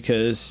reasons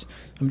because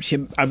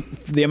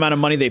the amount of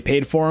money they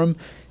paid for him.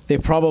 They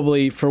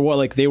probably, for what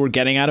like they were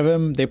getting out of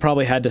him, they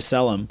probably had to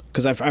sell him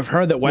because I've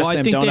heard that West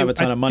Ham don't have a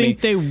ton of money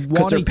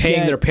because they're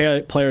paying their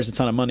players a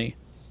ton of money.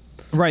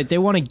 Right, they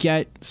want to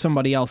get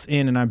somebody else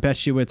in, and I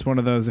bet you it's one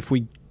of those if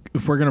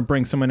we're gonna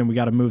bring someone in, we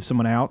got to move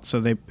someone out, so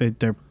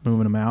they're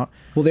moving him out.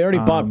 Well, they already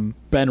bought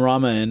Ben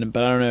Rama in,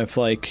 but I don't know if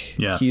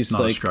he's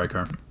not like a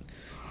striker.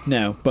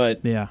 No,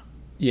 but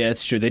yeah,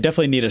 it's true. They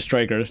definitely need a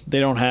striker. They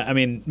don't have. I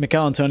mean,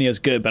 Mikel Antonio is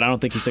good, but I don't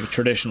think he's like a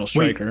traditional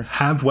striker. Wait,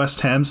 have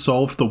West Ham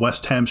solved the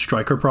West Ham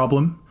striker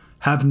problem?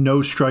 Have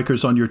no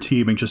strikers on your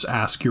team and just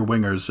ask your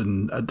wingers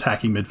and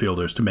attacking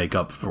midfielders to make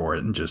up for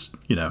it and just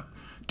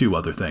do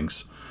other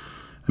things.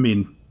 I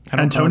mean,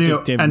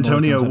 Antonio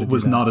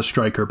was not a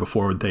striker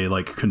before they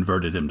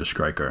converted him to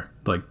striker.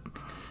 Like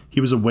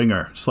he was a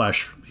winger /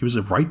 he was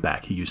a right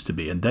back he used to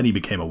be, and then he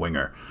became a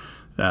winger,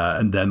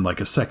 and then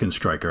a second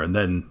striker, and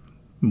then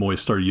Moyes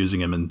started using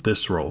him in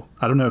this role.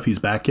 I don't know if he's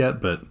back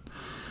yet, but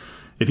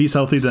if he's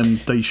healthy, then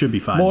he should be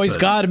fine. Moyes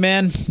God,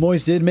 man.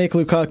 Moyes did make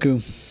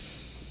Lukaku.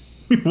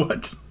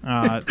 What?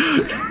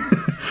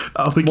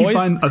 I think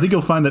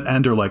you'll find that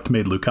Anderlecht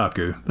made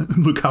Lukaku.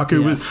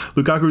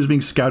 Lukaku was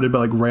being scouted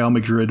by Real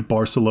Madrid,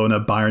 Barcelona,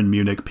 Bayern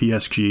Munich,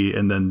 PSG,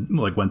 and then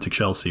went to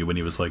Chelsea when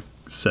he was 17.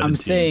 I'm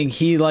saying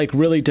he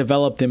really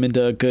developed him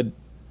into a good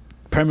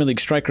Premier League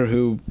striker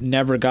who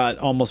never got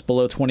almost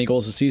below 20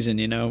 goals a season,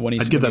 when he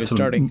was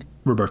starting.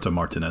 Roberto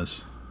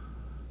Martinez.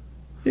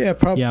 Yeah,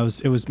 probably. Yeah,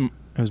 it was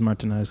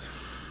Martinez.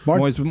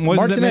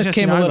 Martinez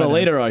came a little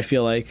later, I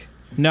feel like.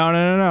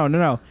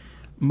 No.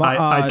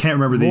 I can't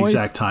remember the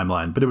exact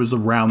timeline, but it was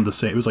around the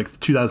same. It was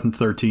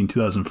 2013,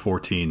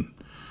 2014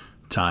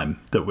 time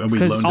that when we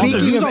loaned him.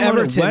 Speaking of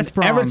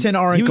Everton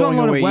aren't going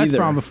away West either.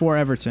 Brom before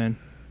Everton.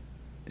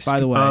 By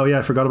the way. Oh, yeah,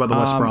 I forgot about the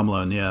West Brom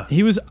loan, yeah.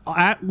 He was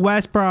at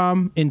West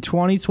Brom in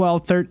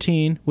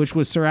 2012-13, which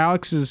was Sir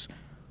Alex's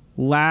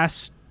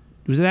last...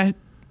 Was that...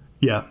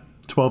 Yeah,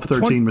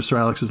 12-13 was Sir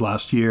Alex's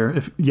last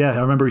year. I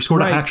remember he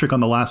scored a hat-trick on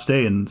the last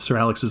day in Sir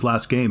Alex's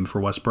last game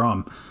for West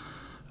Brom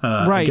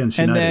against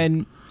United.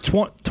 And then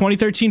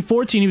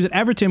 2013-14, he was at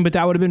Everton, but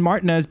that would have been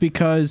Martinez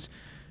because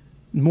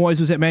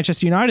Moyes was at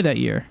Manchester United that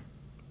year.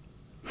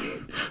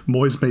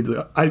 Moyes made.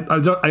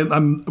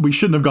 We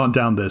shouldn't have gone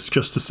down this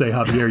just to say,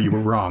 Javier, you were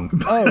wrong.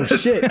 Oh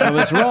shit, I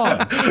was wrong.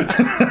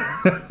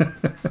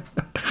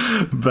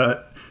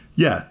 But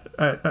yeah,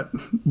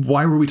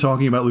 why were we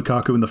talking about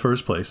Lukaku in the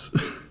first place?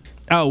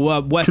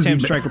 West Ham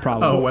striker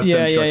problem. Oh, West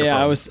Ham striker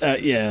problem. I was.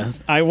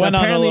 I went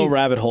on a little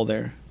rabbit hole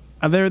there.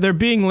 They're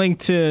being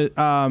linked to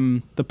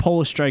the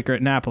Polish striker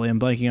at Napoli. I'm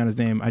blanking on his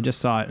name. I just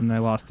saw it and I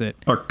lost it.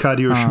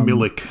 Arkadiusz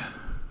Milik.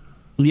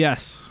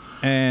 Yes.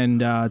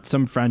 And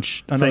some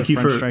French. Thank you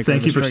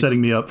for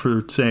setting me up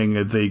for saying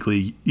a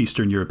vaguely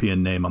Eastern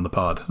European name on the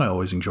pod. I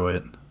always enjoy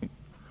it.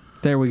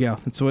 There we go.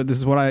 This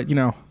is what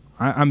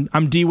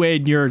I'm D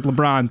Wade. You're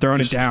LeBron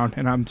throwing it down,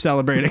 and I'm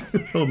celebrating.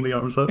 Holding the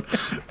arms up.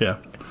 Yeah.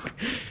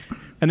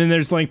 And then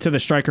there's link to the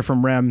striker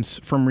from Reims,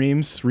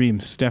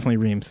 definitely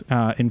Reims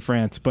in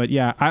France. But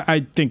yeah,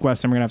 I think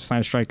West Ham are gonna have to sign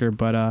a striker.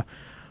 But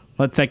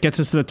that gets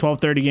us to the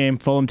 12:30 game.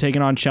 Fulham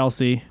taking on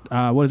Chelsea.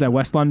 What is that?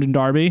 West London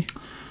derby.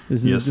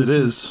 Yes, it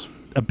is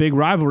a big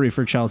rivalry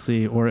for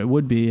Chelsea, or it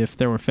would be if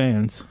there were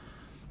fans.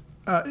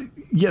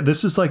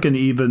 This is an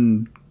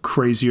even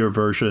crazier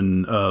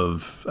version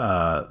of.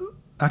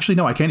 Actually,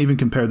 no, I can't even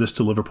compare this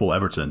to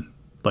Liverpool-Everton.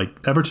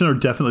 Everton are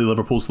definitely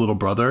Liverpool's little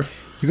brother.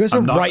 You guys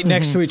are right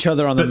next to each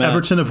other on the map.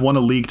 Everton have won a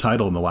league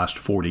title in the last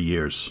 40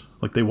 years.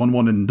 They won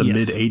one in the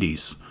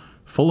mid-'80s.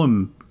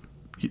 Fulham,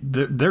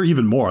 they're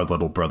even more a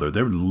little brother.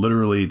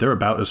 They're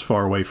about as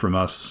far away from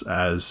us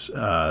as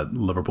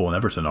Liverpool and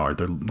Everton are.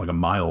 They're a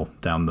mile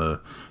down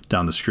the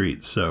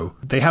street. So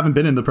they haven't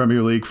been in the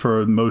Premier League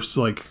for most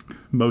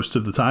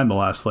of the time the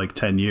last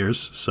 10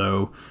 years.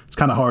 So it's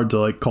kind of hard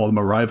to call them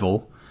a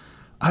rival.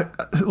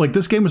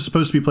 This game was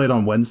supposed to be played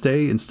on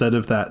Wednesday instead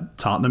of that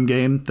Tottenham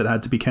game that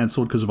had to be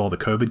canceled because of all the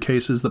COVID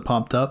cases that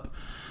popped up.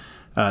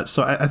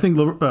 So I think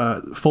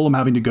Fulham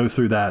having to go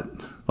through that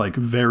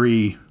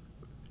very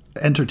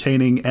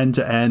entertaining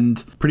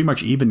end-to-end, pretty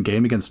much even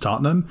game against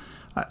Tottenham.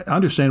 I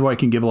understand why it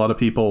can give a lot of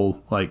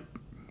people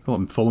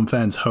Fulham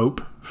fans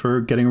hope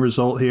for getting a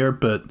result here,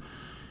 but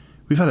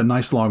we've had a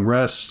nice long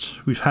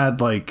rest. We've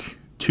had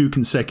 2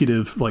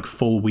 consecutive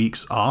full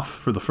weeks off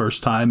for the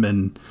first time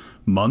in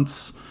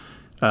months.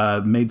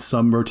 Made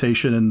some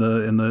rotation in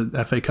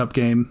the FA Cup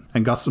game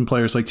and got some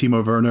players like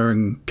Timo Werner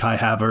and Kai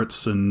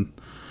Havertz and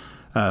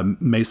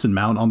Mason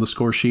Mount on the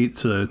score sheet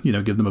to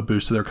give them a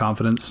boost to their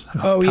confidence.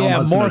 Oh yeah,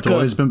 Morka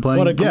has been playing.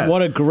 What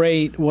a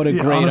great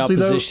honestly,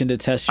 opposition to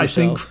test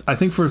yourself. I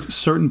think for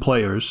certain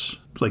players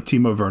like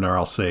Timo Werner,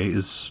 I'll say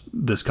is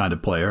this kind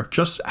of player.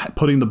 Just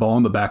putting the ball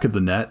in the back of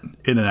the net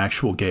in an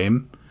actual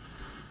game.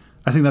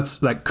 I think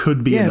that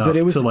could be enough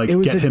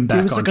to get him back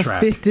on track. It was like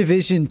a 5th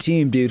division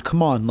team, dude.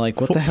 Come on, like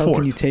what the hell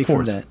can you take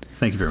from that?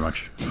 Thank you very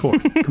much.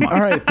 4th. Come on. All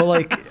right, but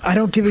like I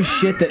don't give a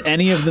shit that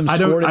any of them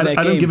scored in that game.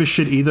 I don't give a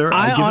shit either.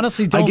 I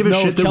honestly don't give a know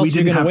shit if that we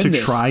Chelsea didn't are have going to to win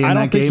this. try in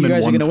that game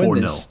and won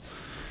 4-0.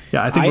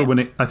 Yeah, I think we're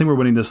winning. I think we're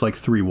winning this like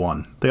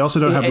 3-1. They also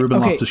don't have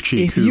Ruben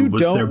Loftus-Cheek, who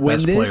was their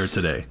best player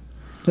today.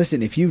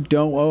 Listen, if you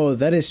don't,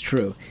 that is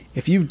true.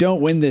 If you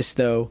don't win this,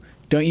 though,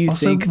 don't you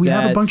think we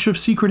have a bunch of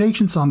secret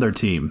agents on their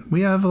team?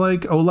 We have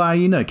like Ola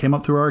Aina came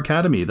up through our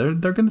academy. They're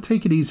going to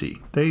take it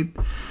easy. They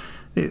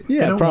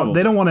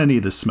don't want any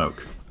of this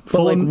smoke.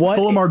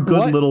 Fulham are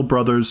good little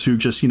brothers who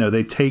just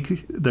they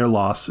take their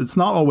loss. It's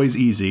not always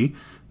easy.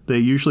 They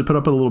usually put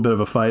up a little bit of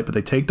a fight, but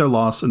they take their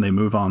loss and they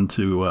move on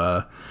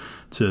to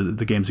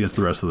the games against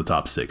the rest of the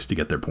top 6 to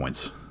get their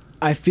points.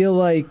 I feel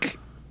like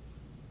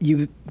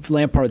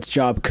Lampard's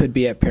job could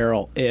be at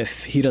peril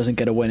if he doesn't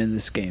get a win in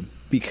this game,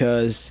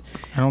 because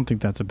I don't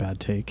think that's a bad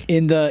take.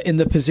 In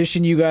the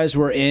position you guys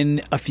were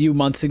in a few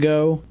months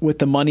ago with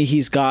the money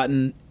he's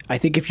gotten, I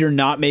think if you're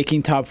not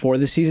making top 4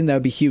 this season, that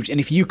would be huge. And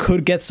if you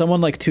could get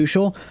someone like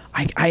Tuchel,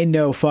 I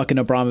know fucking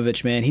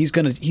Abramovich, man. He's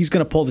gonna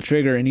pull the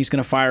trigger and he's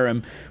gonna fire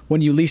him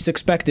when you least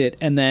expect it,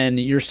 and then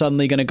you're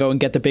suddenly gonna go and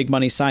get the big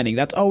money signing.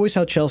 That's always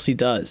how Chelsea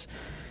does.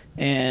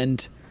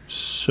 And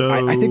so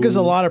I think there's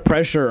a lot of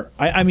pressure.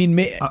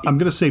 I'm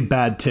gonna say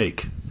bad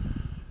take.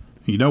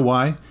 You know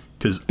why?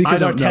 Because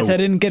Arteta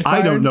didn't get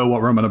fired? I don't know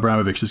what Roman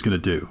Abramovich is going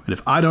to do. And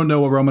if I don't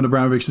know what Roman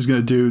Abramovich is going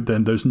to do,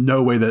 then there's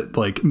no way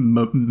that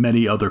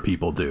many other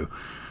people do.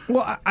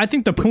 Well, I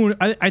think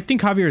I think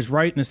Javier is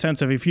right in the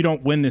sense of if you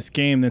don't win this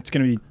game, that's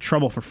going to be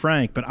trouble for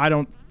Frank. But I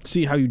don't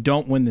see how you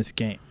don't win this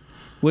game.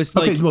 That's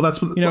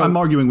what I'm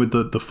arguing with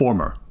the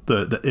former.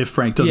 The if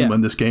Frank doesn't win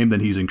this game,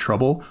 then he's in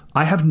trouble.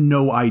 I have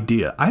no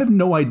idea.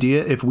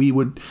 If we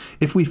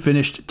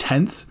finished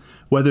 10th,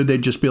 whether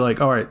they'd just be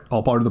like, all right,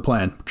 all part of the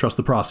plan. Trust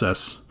the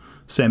process.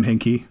 Sam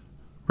Hinkie,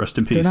 rest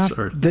in peace.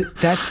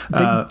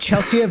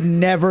 Chelsea have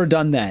never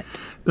done that.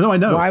 No, I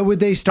know. Why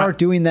would they start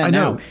doing that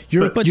now?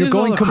 You're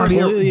going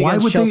completely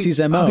against Chelsea's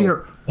MO.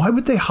 Javier, why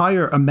would they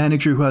hire a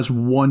manager who has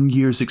 1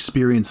 year's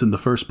experience in the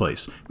first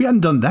place? We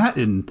hadn't done that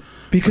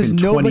because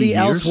nobody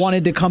else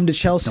wanted to come to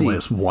Chelsea. Nobody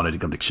else wanted to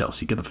come to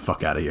Chelsea. Get the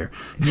fuck out of here.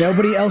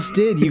 Nobody else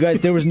did. You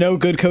guys, there was no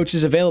good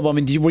coaches available. I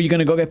mean, were you going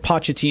to go get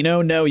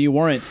Pochettino? No, you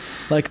weren't.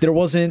 Like there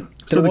wasn't.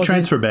 So the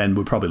transfer ban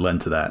would probably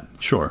lend to that.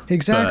 Sure.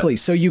 Exactly.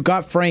 So you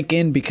got Frank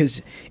in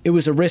because it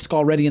was a risk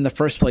already in the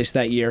first place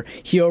that year.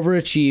 He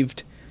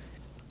overachieved.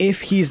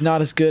 If he's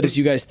not as good as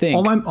you guys think.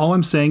 All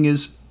I'm saying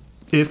is,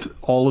 if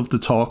all of the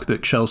talk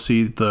that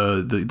Chelsea,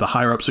 the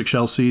higher ups at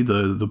Chelsea,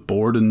 the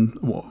board and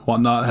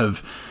whatnot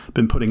have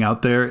been putting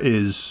out there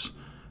is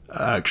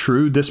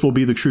true, this will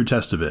be the true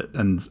test of it.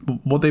 And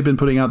what they've been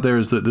putting out there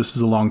is that this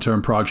is a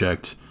long-term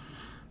project,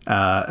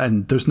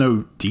 and there's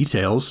no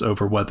details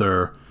over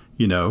whether,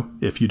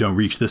 if you don't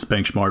reach this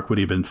benchmark, would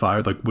he have been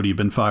fired? Like, would he have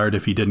been fired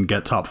if he didn't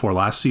get top 4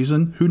 last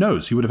season? Who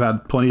knows? He would have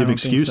had plenty of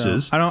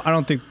excuses. So. I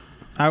don't think.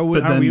 I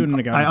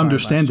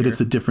understand that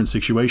it's a different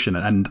situation,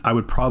 and I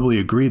would probably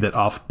agree that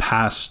off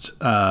past,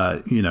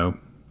 anecdotes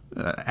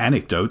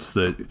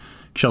that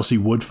Chelsea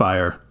would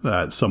fire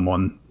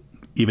someone,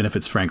 even if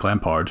it's Frank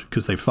Lampard,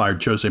 because they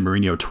fired Jose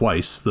Mourinho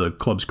twice, the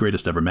club's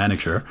greatest ever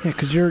manager. Yeah,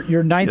 because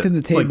you're ninth in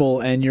the table,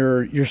 and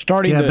you're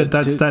starting. Yeah, but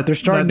there's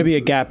starting to be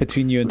a gap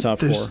between you and top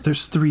 4.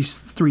 There's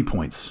 3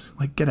 points.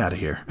 Like, get out of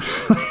here.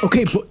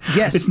 Okay, but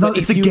yes, it's not.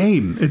 It's a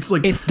game. It's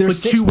like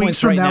there's 6 2 weeks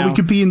from now we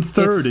could be in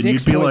third, and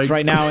you'd be like,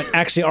 right now. And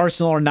actually,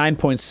 Arsenal are 9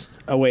 points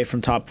away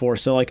from top 4.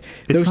 So like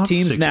those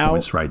teams 6 now.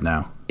 Points right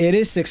now. It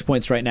is 6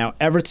 points right now.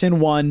 Everton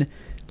won,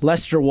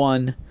 Leicester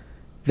won.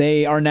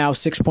 They are now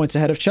 6 points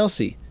ahead of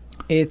Chelsea.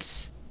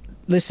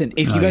 Listen,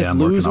 if you guys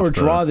lose or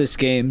draw this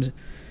game,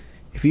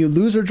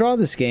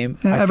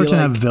 Everton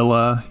have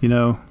Villa,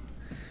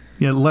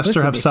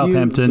 Leicester have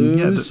Southampton. If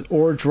you lose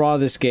or draw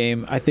this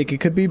game, I think it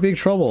could be big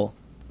trouble.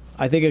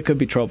 I think it could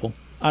be trouble.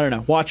 I don't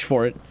know. Watch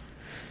for it.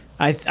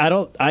 I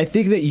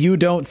think that you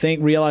don't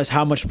realize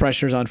how much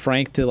pressure is on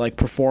Frank to like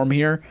perform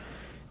here.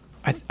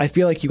 I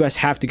feel like you guys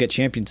have to get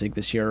Champions League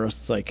this year, or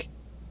it's like,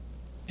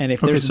 and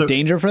if there's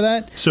danger for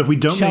that, so if we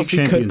don't Chelsea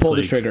make Champions could pull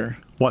League, the trigger.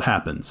 What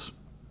happens?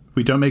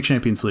 We don't make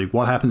Champions League.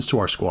 What happens to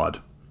our squad?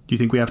 Do you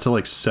think we have to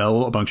like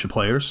sell a bunch of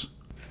players?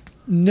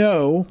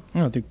 No, I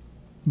don't think.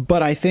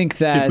 But I think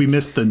that if we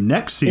miss the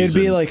next season, it'd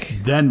be like,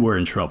 then we're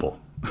in trouble.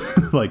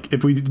 Like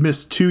if we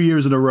miss 2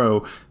 years in a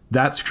row,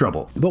 that's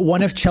trouble. But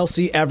when if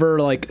Chelsea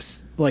ever like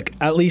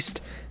at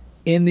least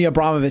in the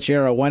Abramovich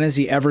era, when has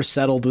he ever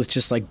settled with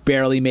just like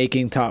barely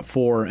making top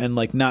 4 and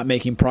like not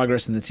making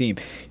progress in the team?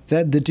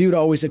 That the dude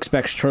always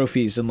expects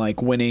trophies and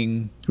like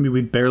winning. I mean,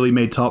 we've barely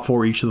made top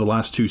 4 each of the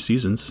last 2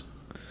 seasons.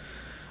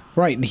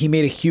 Right, and he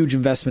made a huge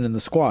investment in the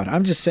squad.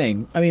 I'm just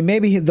saying. I mean,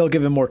 maybe they'll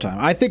give him more time.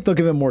 I think they'll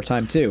give him more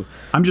time too.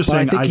 I'm just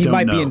saying. I think he don't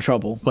might know. be in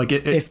trouble. Like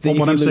if what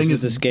he I'm saying loses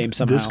is this game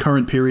somehow. This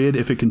current period,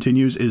 if it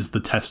continues, is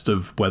the test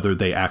of whether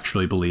they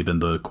actually believe in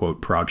the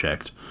quote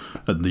project,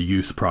 the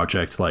youth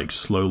project. Like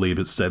slowly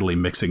but steadily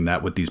mixing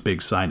that with these big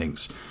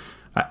signings.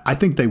 I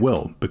think they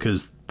will,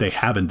 because they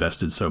have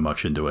invested so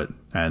much into it,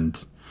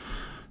 and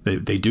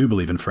they do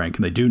believe in Frank,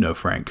 and they do know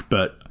Frank.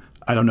 But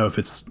I don't know if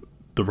it's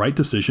the right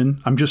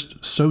decision. I'm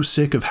just so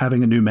sick of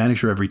having a new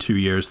manager every 2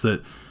 years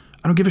that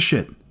I don't give a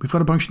shit. We've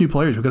got a bunch of new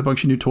players. We've got a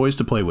bunch of new toys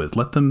to play with.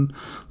 Let them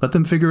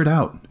figure it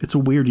out. It's a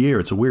weird year.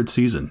 It's a weird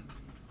season.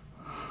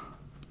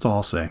 That's all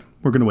I'll say.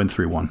 We're going to win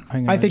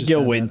 3-1. I think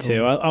you'll win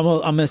too. I'm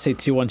going to say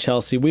 2-1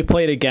 Chelsea. We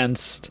played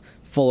against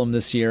Fulham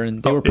this year,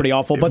 and they were pretty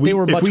awful, but they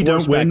were much worse. If we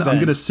don't win, I'm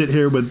going to sit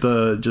here with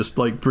the just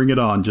like bring it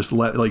on. Just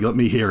let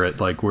me hear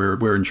it. Like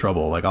we're in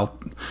trouble. Like I'll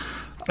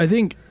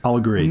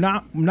agree.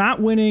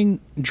 Not winning,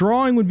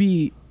 drawing would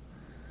be.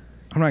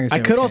 I'm not going to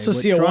say. I could also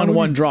see a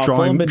 1-1 draw.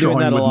 Fulham been doing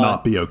that a lot. Drawing would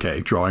not be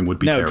okay. Drawing would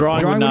be terrible.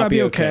 Drawing would not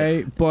be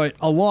okay. But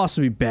a loss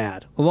would be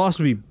bad. A loss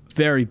would be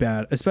very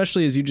bad,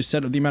 especially as you just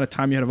said, the amount of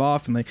time you had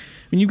off, and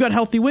you've got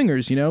healthy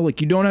wingers. Like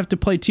you don't have to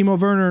play Timo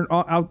Werner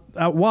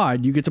out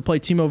wide. You get to play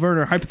Timo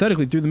Werner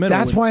hypothetically through the middle.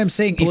 That's why I'm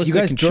saying if you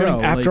guys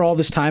after all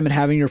this time and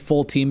having your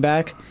full team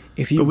back,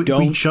 if you we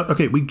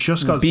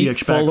just got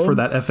Ziyech back for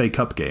that FA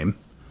Cup game.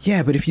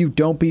 Yeah, but if you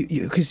don't beat,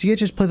 because Ziyech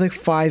just played like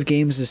 5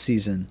 games this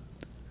season.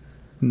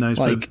 No, he's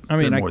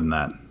played more than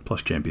that,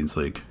 plus Champions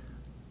League.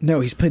 No,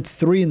 he's played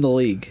 3 in the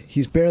league.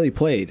 He's barely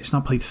played. He's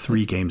not played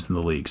 3 games in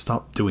the league.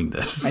 Stop doing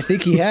this. I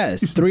think he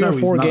has 3 or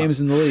 4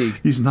 games in the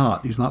league. He's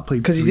not. He's not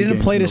played. Because he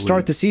didn't play to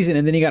start the season,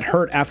 and then he got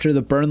hurt after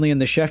the Burnley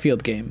and the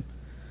Sheffield game.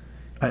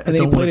 And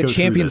then he played a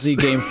Champions League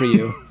game for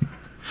you.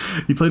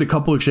 He played a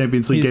couple of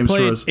Champions League games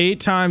for us. 8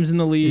 times in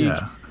the league.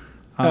 Yeah.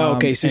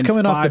 Okay, so he's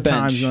coming off the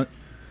bench.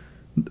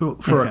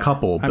 For a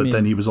couple, but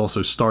then he was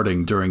also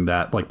starting during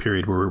that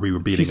period where we were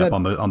beating up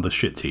on the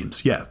shit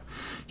teams. Yeah,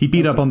 he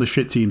beat up on the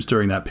shit teams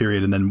during that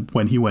period, and then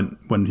when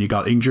he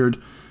got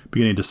injured,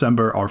 beginning of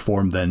December, our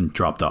form then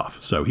dropped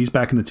off. So he's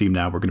back in the team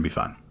now. We're going to be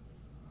fine.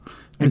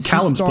 And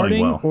Callum's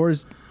playing well. Or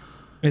is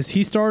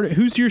he starting?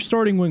 Who's your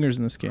starting wingers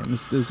in this game?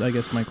 Is I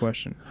guess my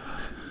question.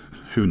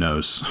 Who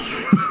knows?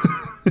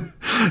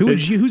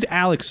 Who's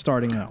Alex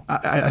starting now?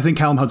 I think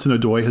Callum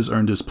Hudson-Odoi has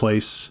earned his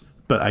place,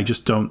 but I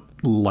just don't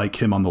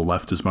like him on the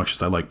left as much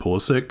as I like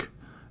Pulisic.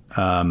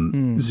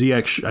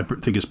 Ziyech, I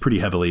think, is pretty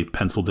heavily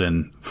penciled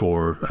in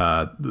for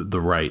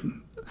the right.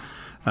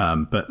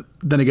 But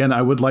then again,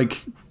 I would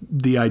like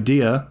the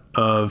idea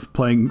of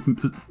playing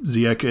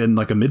Ziyech in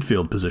a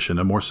midfield position,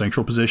 a more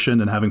central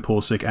position, and having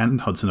Pulisic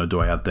and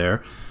Hudson-Odoi out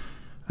there.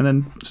 And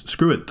then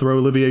screw it, throw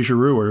Olivier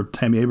Giroud or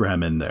Tammy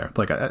Abraham in there.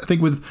 I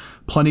think with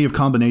plenty of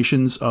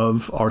combinations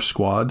of our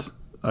squad,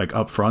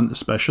 up front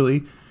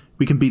especially,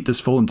 we can beat this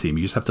Fulham team.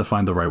 You just have to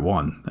find the right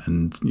one.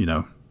 And,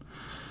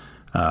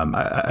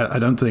 I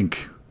don't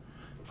think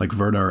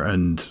Werner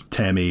and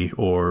Tammy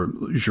or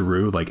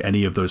Giroud,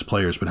 any of those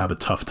players would have a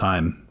tough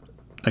time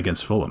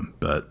against Fulham.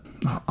 But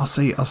I'll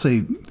say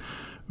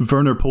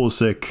Werner,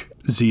 Pulisic,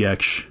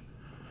 Ziyech,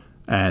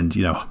 and,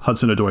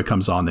 Hudson-Odoi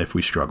comes on if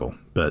we struggle.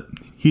 But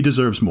he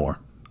deserves more.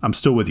 I'm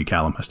still with you,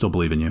 Callum. I still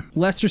believe in you.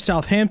 Leicester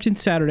Southampton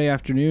Saturday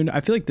afternoon.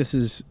 I feel like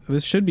this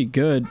should be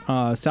good.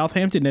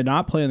 Southampton did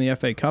not play in the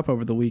FA Cup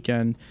over the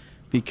weekend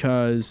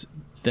because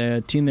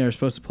the team they were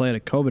supposed to play had a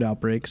COVID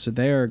outbreak, so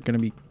they are going to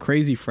be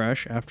crazy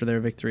fresh after their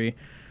victory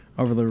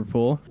over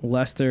Liverpool.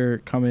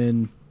 Leicester come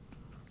in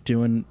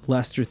doing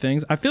Leicester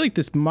things. I feel like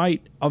this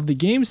might, of the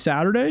game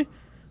Saturday,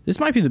 this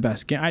might be the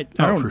best game. I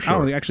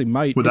don't actually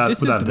might.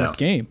 This is the best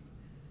game.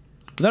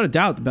 Without a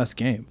doubt, the best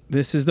game.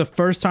 This is the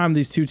first time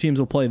these two teams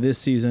will play this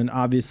season.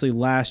 Obviously,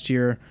 last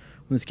year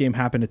when this game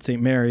happened at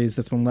St. Mary's,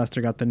 that's when Leicester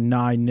got the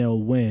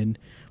 9-0 win.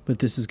 But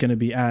this is going to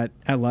be at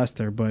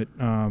Leicester. But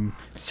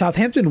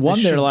Southampton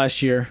won there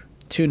last year,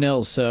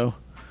 2-0. So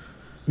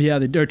yeah,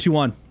 they're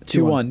 2-1.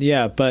 2-1.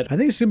 Yeah, but I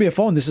think it's going to be a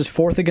fun. This is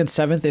 4th against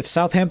 7th. If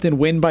Southampton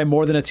win by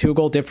more than a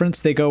 2-goal difference,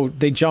 they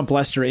jump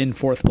Leicester in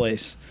 4th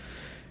place,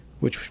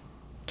 which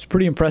is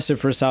pretty impressive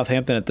for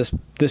Southampton at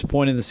this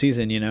point in the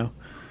season.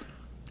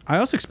 I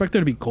also expect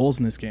there to be goals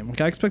in this game.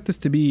 I expect this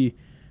to be,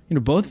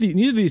 neither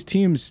of these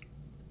teams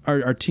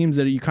are teams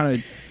that you kind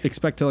of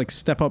expect to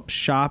step up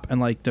shop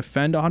and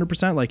defend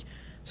 100%.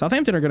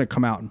 Southampton are going to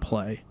come out and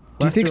play.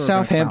 Do you think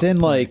Southampton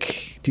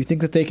do you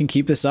think that they can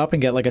keep this up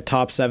and get a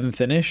top 7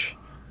 finish?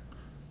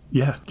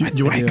 Yeah,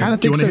 I kind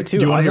of think so too.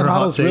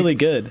 Hasenhuttl really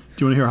good. Do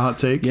you want to hear a hot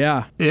take?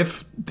 Yeah.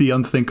 If the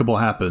unthinkable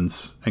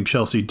happens and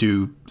Chelsea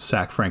do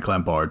sack Frank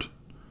Lampard,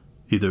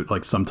 either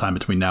sometime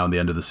between now and the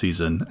end of the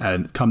season,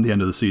 and come the end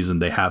of the season,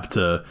 they have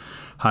to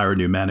hire a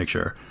new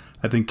manager,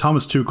 I think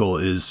Thomas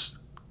Tuchel is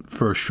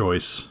first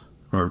choice,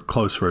 or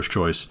close first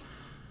choice.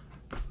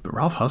 But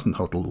Ralph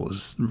Hasenhuttl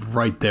was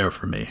right there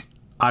for me.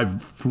 I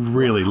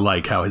really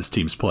like how his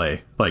teams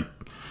play.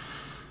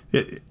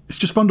 It's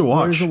just fun to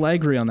watch. Where's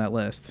Allegri on that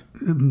list?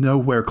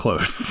 Nowhere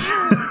close.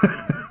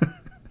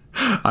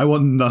 I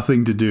want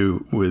nothing to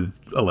do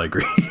with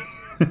Allegri.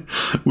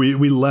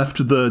 We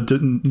left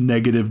the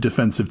negative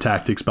defensive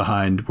tactics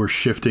behind. We're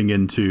shifting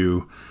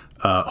into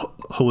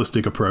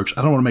holistic approach.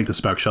 I don't want to make this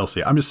about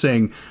Chelsea. I'm just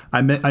saying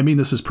I mean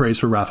this is praise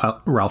for Ralph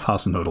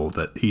Hasenhuttl,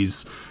 that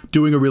he's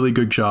doing a really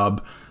good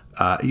job.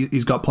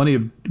 He's got plenty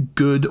of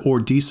good or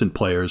decent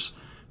players,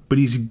 but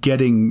he's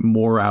getting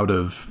more out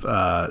of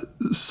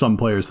some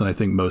players than I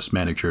think most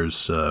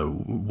managers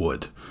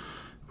would,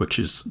 which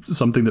is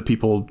something that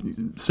people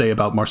say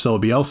about Marcelo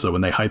Bielsa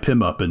when they hype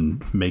him up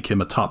and make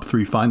him a top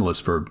 3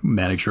 finalist for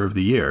Manager of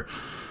the Year,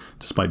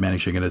 despite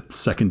managing in a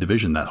second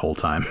division that whole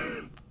time.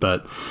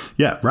 But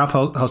yeah, Ralph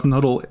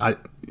Hasenhüttl,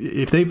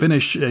 if they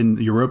finish in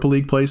Europa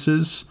League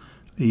places,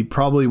 he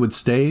probably would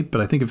stay.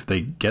 But I think if they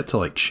get to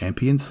like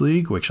Champions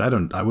League, which I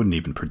wouldn't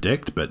even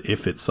predict, but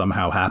if it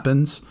somehow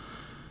happens,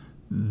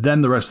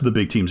 then the rest of the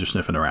big teams are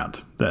sniffing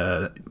around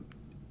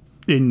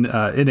in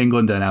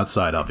England and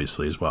outside,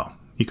 obviously, as well.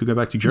 He could go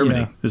back to Germany.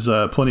 Yeah. There's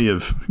plenty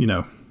of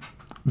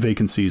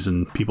vacancies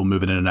and people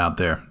moving in and out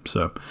there.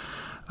 So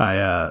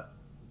I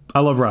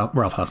love Ralph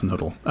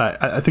Hasenhüttl.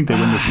 I think they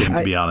win this game,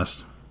 to be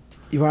honest.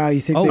 Wow, you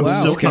think?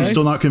 I'm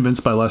still not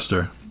convinced by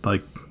Leicester.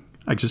 Like,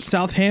 I just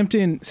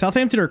Southampton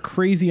are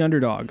crazy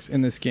underdogs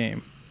in this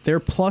game. They're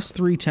plus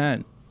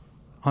 310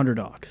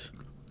 underdogs.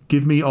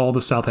 Give me all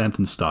the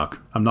Southampton stock.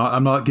 I'm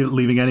not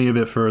leaving any of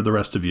it for the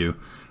rest of you.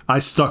 I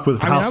stuck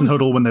with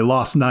Hasenhüttl when they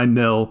lost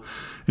 9-0, and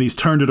he's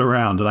turned it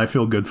around, and I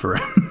feel good for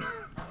him.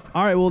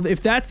 All right, well, if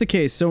that's the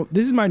case, so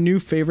this is my new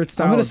favorite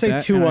style. I'm going to say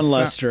 2-1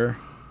 Leicester.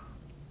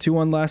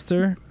 2-1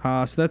 Leicester.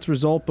 So that's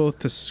result both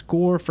to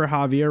score for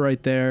Javier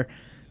right there.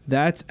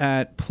 That's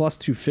at plus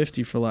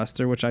 250 for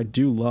Leicester, which I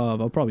do love.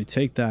 I'll probably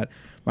take that.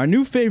 My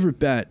new favorite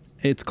bet,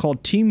 it's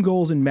called Team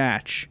Goals and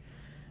Match.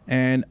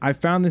 And I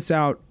found this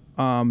out,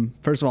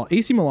 first of all,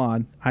 AC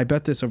Milan, I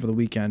bet this over the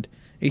weekend.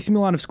 AC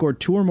Milan have scored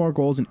 2 or more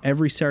goals in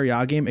every Serie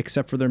A game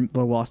except for their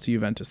loss to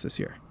Juventus this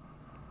year.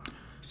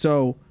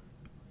 So...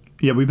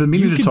 yeah, we've been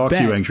meaning to talk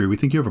to you, Andrew. We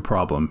think you have a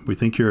problem. We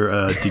think you're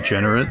a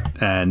degenerate,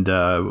 and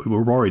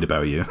we're worried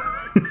about you.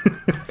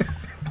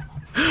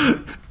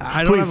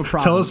 I don't have a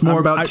problem. Tell us more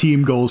about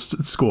team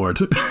goals scored,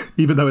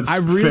 even though it's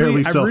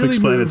fairly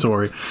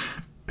self-explanatory.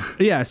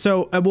 Yeah,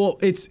 so, so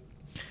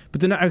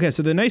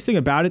the nice thing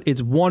about it,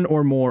 it's 1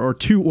 or more or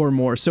 2 or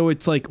more. So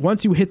it's like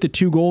once you hit the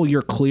 2 goal,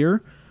 you're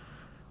clear.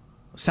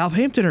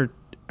 Southampton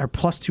are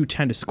plus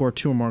 210 to score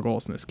 2 or more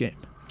goals in this game.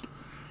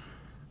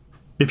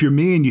 If you're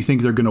me and you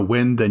think they're going to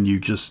win, then you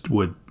just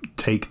would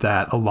take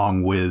that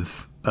along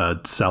with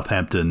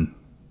Southampton,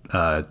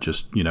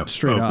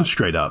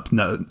 straight up.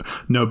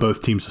 No,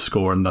 both teams to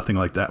score and nothing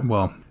like that.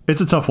 Well,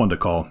 it's a tough one to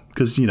call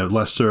because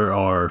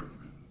Leicester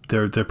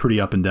they're pretty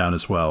up and down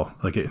as well.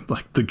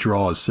 Like the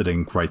draw is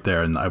sitting right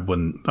there, and I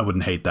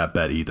wouldn't hate that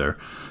bet either.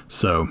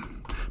 So,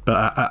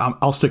 but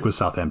I'll stick with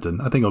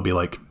Southampton. I think it'll be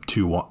like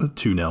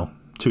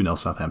 2-0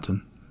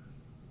 Southampton.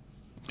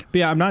 But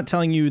yeah, I'm not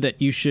telling you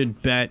that you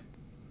should bet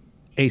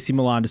AC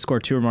Milan to score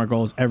 2 or more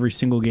goals every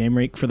single game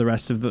week for the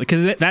rest of the,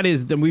 because that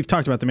is, we've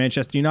talked about the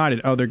Manchester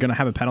United. Oh, they're going to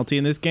have a penalty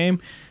in this game,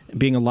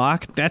 being a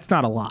lock. That's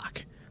not a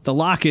lock. The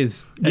lock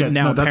is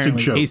now that's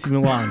apparently a joke. AC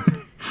Milan.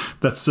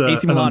 That's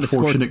AC Milan an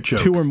unfortunate to score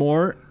joke. 2 or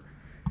more.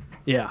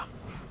 Yeah,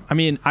 I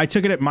mean, I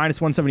took it at minus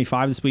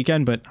 175 this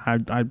weekend, but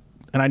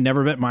I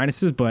never bet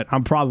minuses, but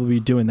I'm probably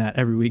doing that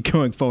every week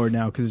going forward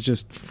now because it's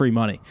just free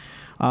money.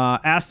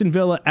 Aston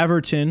Villa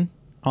Everton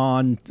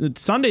on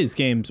Sunday's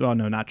games. Well,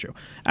 no, not true.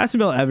 Aston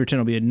Villa Everton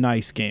will be a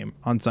nice game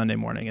on Sunday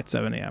morning at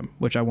 7 a.m.,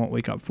 which I won't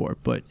wake up for,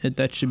 but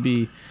that should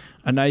be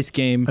a nice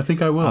game. I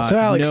think I will. So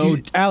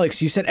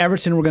Alex, you said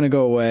Everton were going to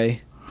go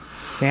away.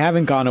 They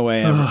haven't gone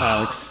away,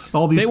 Alex.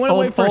 All these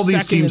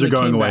teams are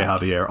going away,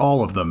 Javier.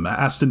 All of them.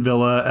 Aston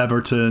Villa,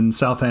 Everton,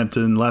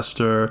 Southampton,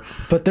 Leicester.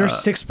 But they're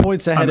 6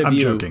 points ahead of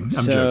you.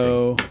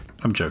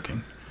 I'm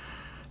joking.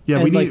 Yeah,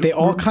 and they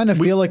all kind of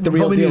feel like the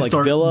real deal, like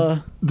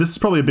Villa. This is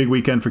probably a big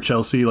weekend for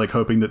Chelsea, like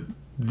hoping that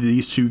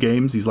these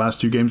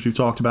last two games we've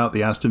talked about,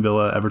 the Aston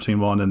Villa Everton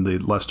one and the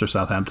Leicester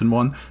Southampton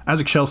one.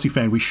 As a Chelsea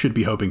fan, we should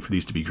be hoping for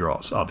these to be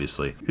draws,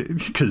 obviously,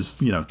 because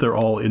they're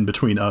all in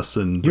between us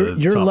and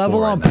your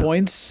level on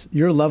points.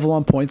 You're level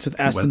on points with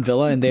Aston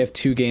Villa, and they have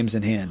 2 games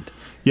in hand.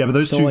 Yeah, but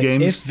those two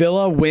games. If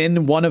Villa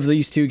win one of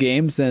these 2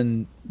 games,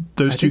 then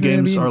those 2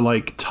 games are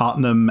like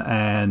Tottenham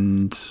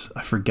and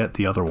I forget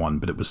the other one,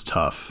 but it was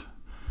tough.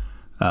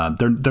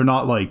 They're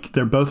not like,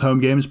 they're both home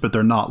games, but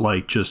they're not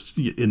like just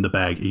in the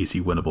bag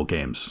easy winnable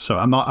games. So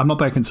I'm not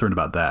that concerned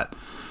about that.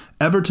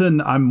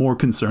 Everton I'm more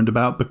concerned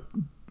about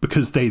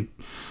because they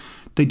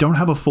don't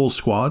have a full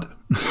squad,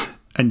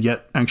 and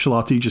yet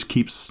Ancelotti just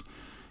keeps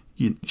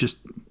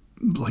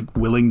like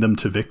willing them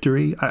to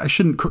victory. I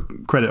shouldn't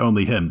credit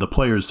only him. The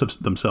players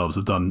themselves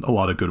have done a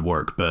lot of good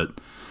work,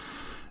 but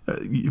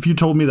if you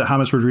told me that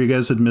James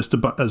Rodriguez had missed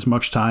as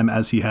much time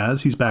as he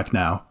has, he's back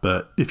now.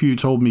 But if you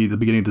told me at the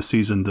beginning of the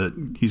season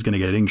that he's going to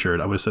get injured,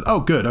 I would have said, "Oh,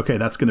 good, okay,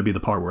 that's going to be the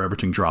part where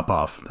Everton drop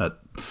off." That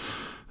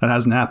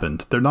hasn't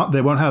happened. They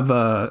won't have,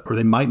 or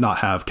they might not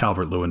have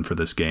Calvert-Lewin for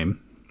this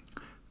game,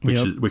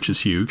 which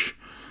is huge.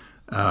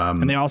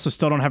 And they also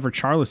still don't have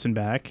Richarlison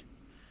back.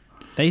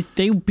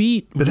 They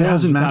beat, but it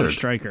hasn't mattered. A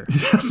striker.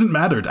 It hasn't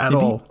mattered at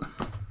all.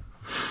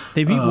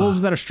 They beat Wolves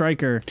without a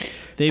striker.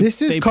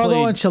 This is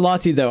Carlo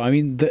Ancelotti, though. I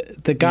mean,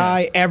 the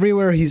guy,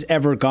 everywhere he's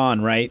ever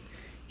gone, right?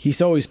 He's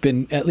always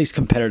been at least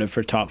competitive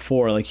for top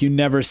 4. Like, you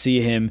never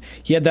see him.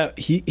 He had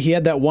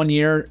that 1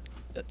 year,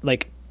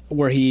 like,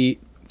 where he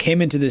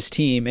came into this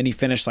team and he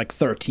finished like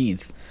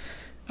 13th.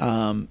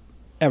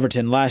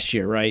 Everton last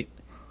year, right?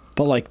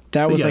 But like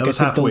that was I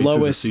think the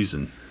lowest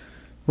season.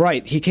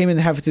 Right, he came in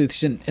halfway through the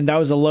season, and that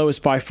was the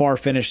lowest by far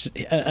finish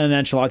an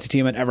Ancelotti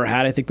team had ever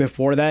had. I think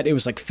before that, it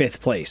was like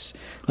 5th place.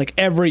 Like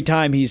every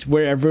time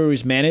wherever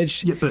he's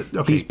managed,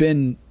 he's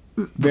been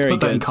very good. Let's put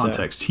that in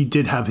context. He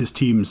did have his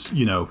teams,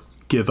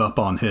 give up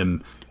on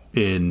him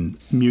in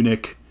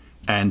Munich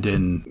and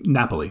in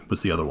Napoli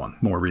was the other one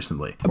more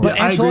recently. But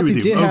I agree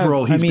with you.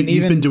 Overall,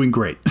 he's been doing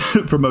great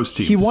for most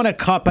teams. He won a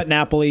cup at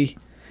Napoli,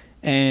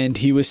 and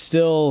he was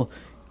still,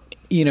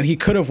 he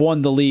could have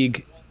won the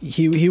league.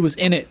 He was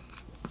in it,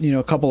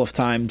 a couple of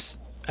times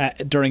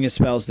during his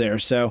spells there.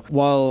 So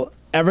while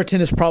Everton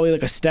is probably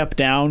like a step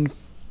down,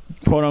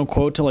 quote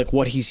unquote, to like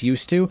what he's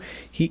used to,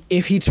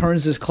 if he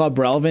turns his club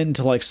relevant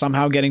to like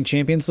somehow getting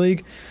Champions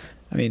League,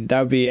 I mean, that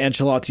would be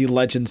Ancelotti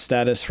legend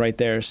status right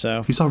there.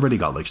 So he's already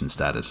got legend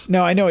status.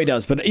 No, I know he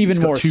does, but even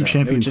more so. 2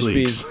 Champions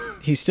Leagues.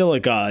 He's still a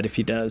god if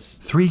he does.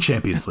 3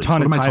 Champions Leagues.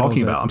 What am I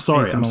talking about? I'm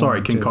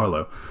sorry, King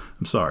Carlo.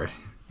 I'm sorry.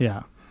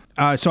 Yeah.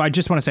 So I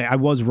just want to say I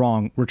was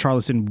wrong.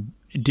 Richarlison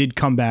did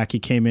come back. He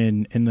came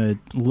in the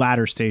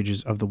latter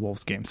stages of the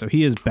Wolves game. So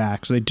he is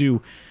back. So they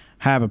do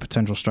have a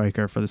potential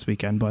striker for this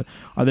weekend. But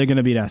are they going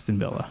to beat Aston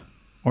Villa?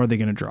 Or are they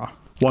going to draw?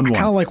 1-1. I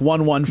kind of like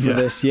 1-1 for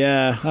this.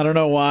 Yeah. I don't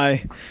know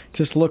why.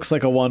 Just looks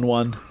like a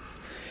 1-1.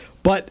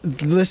 But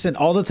listen,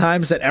 all the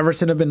times that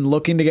Everton have been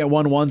looking to get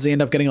 1-1s, they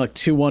end up getting like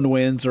 2-1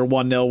 wins or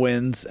 1-0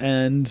 wins.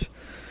 And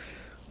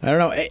I don't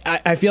know.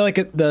 I feel like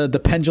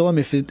the pendulum,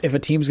 if a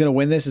team's going to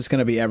win this, it's going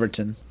to be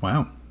Everton.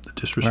 Wow. The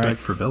disrespect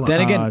for Villa.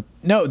 Then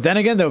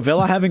again, though,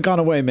 Villa haven't gone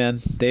away, man.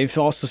 They've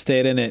also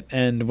stayed in it.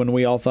 And when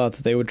we all thought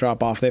that they would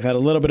drop off, they've had a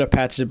little bit of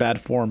patches of bad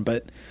form.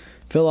 But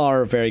Villa are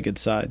a very good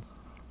side.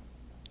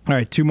 All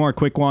right, 2 more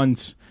quick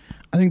ones.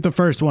 I think the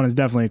first one is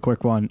definitely a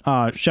quick one.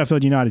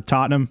 Sheffield United,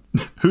 Tottenham.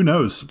 Who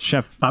knows?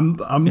 I'm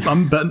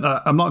betting.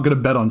 I'm not going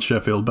to bet on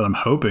Sheffield, but I'm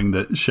hoping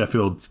that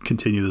Sheffield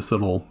continue this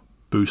little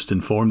boost in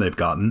form they've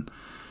gotten.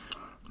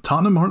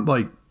 Tottenham aren't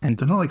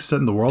they're not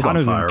setting the world on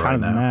fire right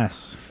now.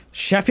 Mess.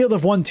 Sheffield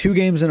have won 2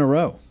 games in a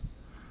row.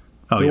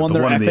 They won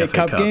their FA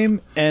Cup game,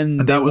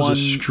 and that was a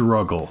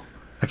struggle.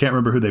 I can't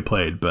remember who they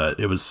played, but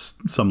it was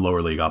some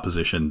lower league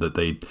opposition that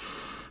they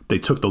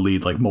took the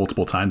lead like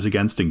multiple times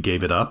against and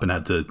gave it up and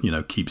had to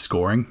keep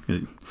scoring.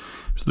 It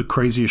was the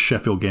craziest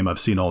Sheffield game I've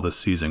seen all this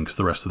season because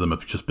the rest of them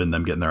have just been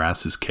them getting their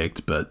asses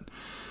kicked. But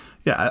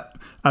yeah,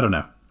 I don't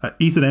know.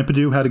 Ethan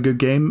Ampadu had a good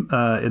game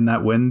in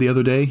that win the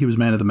other day. He was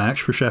man of the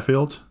match for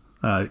Sheffield.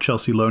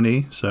 Chelsea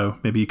loanee, so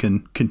maybe you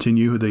can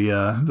continue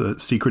the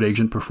secret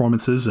agent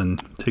performances and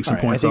take some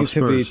points off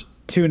Spurs. I think it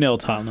should be 2-0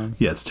 Tottenham.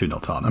 Yeah, it's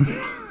 2-0 Tottenham.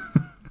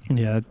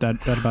 Yeah,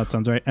 that about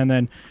sounds right. And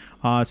then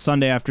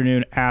Sunday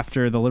afternoon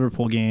after the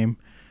Liverpool game,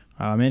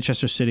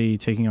 Manchester City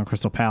taking on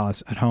Crystal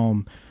Palace at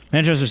home.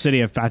 Manchester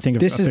City, I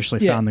think, have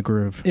officially found the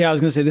groove. Yeah, I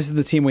was going to say, this is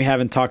the team we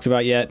haven't talked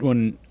about yet.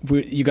 When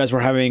we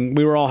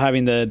were all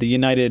having the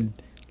United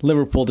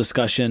Liverpool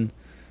discussion.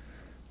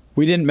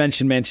 We didn't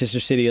mention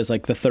Manchester City as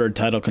like the 3rd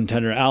title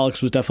contender.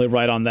 Alex was definitely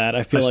right on that.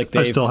 I feel like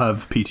I still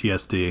have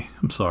PTSD.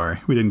 I'm sorry.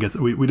 We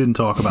didn't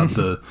talk about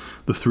the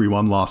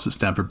 3-1 loss at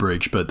Stamford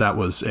Bridge, but that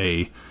was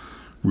a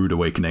rude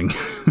awakening.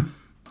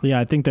 Yeah,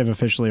 I think they've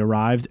officially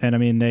arrived, and I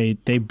mean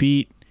they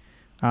beat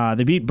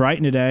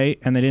Brighton today,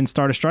 and they didn't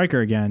start a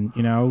striker again.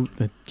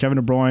 Kevin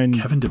De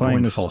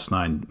Bruyne false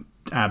 9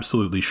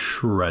 absolutely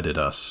shredded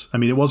us. I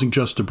mean, it wasn't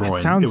just De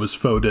Bruyne. It was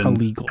Foden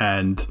illegal.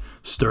 And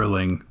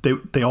Sterling.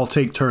 They all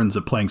take turns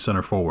at playing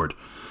center forward.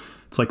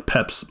 It's like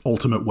Pep's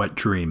ultimate wet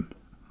dream.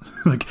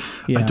 I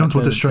don't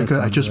want a striker.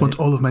 I just want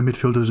all of my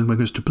midfielders and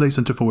wingers to play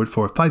center forward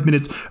for 5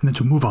 minutes and then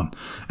to move on.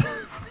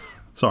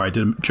 Sorry, I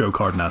did a Joe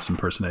Cardenas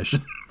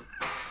impersonation.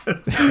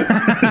 That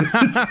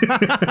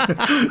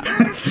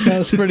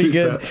was pretty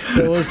good.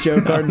 That was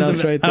Joe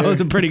Cardenas right there. That was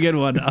a pretty good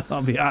one.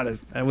 I'll be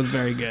honest. That was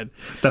very good.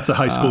 That's a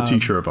high school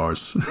teacher of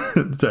ours.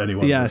 To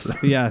anyone.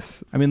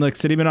 Yes. I mean, look,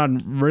 City been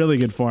on really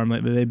good form.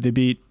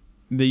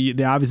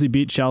 They obviously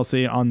beat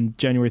Chelsea on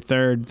January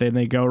 3rd. Then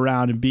they go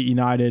around and beat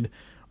United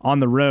on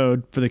the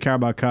road for the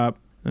Carabao Cup,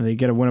 and they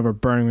get a win over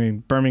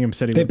Birmingham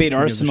City. They beat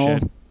Arsenal.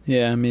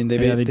 Yeah, I mean they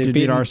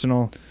beat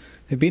Arsenal.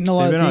 They've beaten a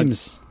lot of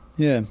teams.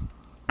 Yeah.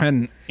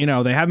 And, they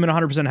haven't been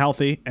 100%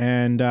 healthy,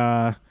 and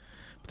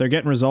they're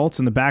getting results,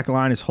 and the back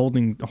line is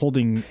holding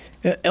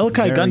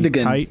Ilkay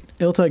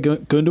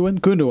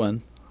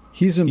Gundogan.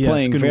 He's been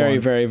playing very,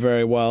 very,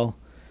 very well.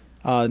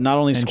 Not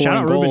only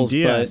scoring goals,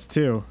 but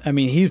too. I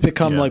mean, he's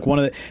become like one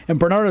of the... And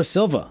Bernardo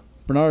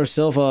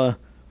Silva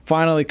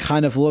finally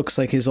kind of looks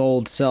like his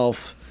old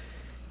self.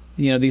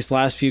 These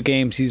last few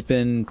games, he's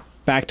been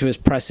back to his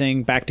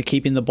pressing, back to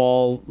keeping the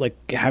ball,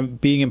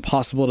 being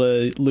impossible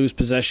to lose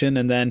possession,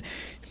 and then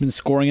he's been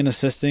scoring and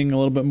assisting a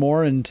little bit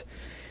more. And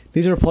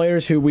these are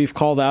players who we've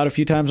called out a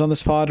few times on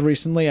this pod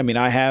recently. I mean,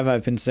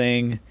 I've been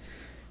saying,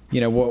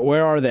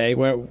 where are they?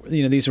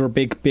 These were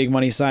big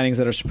money signings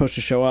that are supposed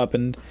to show up,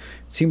 and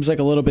it seems like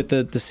a little bit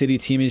the City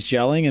team is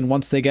gelling. And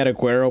once they get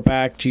Aguero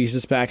back,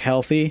 Jesus back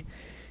healthy,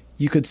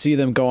 you could see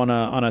them go on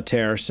a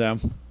tear. So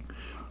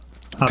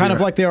Kind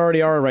of like they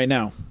already are right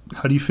now.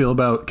 How do you feel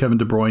about Kevin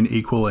De Bruyne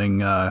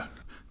equaling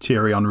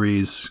Thierry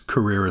Henry's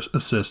career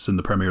assists in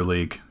the Premier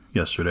League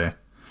yesterday?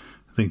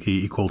 I think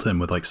he equaled him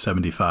with like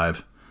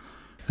 75.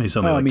 And he's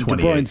only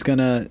 28.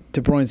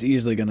 De Bruyne's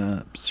easily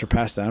gonna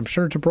surpass that. I'm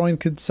sure De Bruyne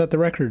could set the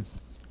record.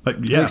 Yeah. I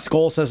think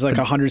Scholes says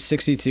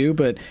 162,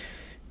 but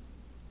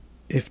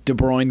if De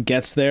Bruyne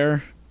gets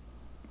there,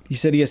 you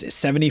said he has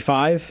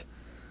 75.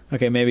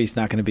 Okay, maybe he's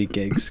not going to beat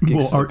Giggs.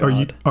 Well,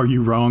 are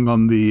you wrong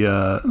on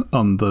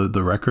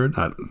the record?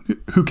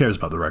 Who cares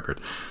about the record?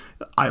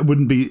 I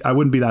wouldn't be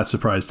that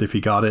surprised if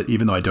he got it,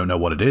 even though I don't know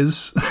what it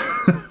is.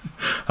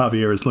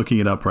 Javier is looking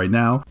it up right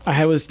now.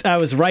 I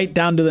was right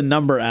down to the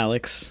number,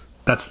 Alex.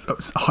 That's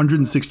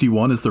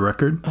 161 is the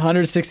record.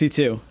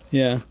 162.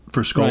 Yeah.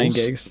 For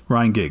Scholes.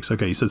 Ryan Giggs.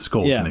 Okay, you said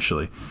Scholes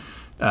initially.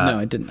 No,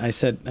 I didn't. I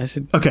said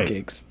okay.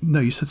 Giggs. No,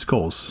 you said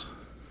Scholes.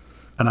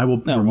 And I will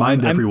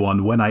remind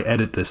everyone when I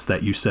edit this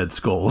that you said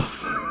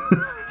Scholes.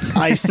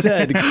 I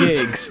said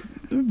Giggs,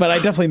 but I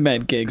definitely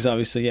meant Giggs,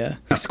 obviously, yeah.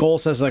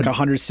 Scholes says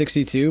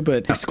 162,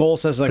 but Scholes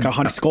says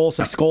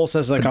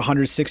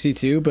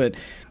 162, but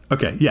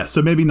okay, yeah,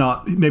 so maybe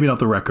not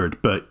the record,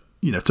 but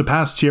to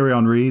pass Thierry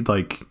Henry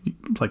like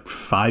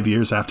 5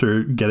 years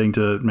after getting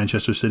to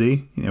Manchester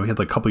City, he had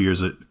a couple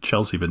years at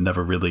Chelsea but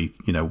never really,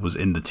 was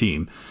in the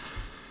team.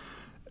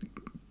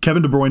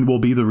 Kevin De Bruyne will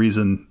be the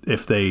reason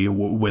if they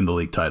win the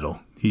league title.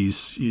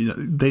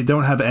 They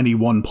don't have any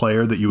one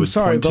player that you would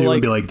point to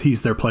and be like,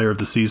 he's their player of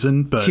the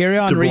season. But Thierry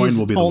Henry's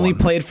will be the only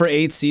one. Played for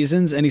 8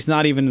 seasons, and he's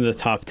not even in the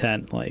top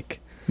 10.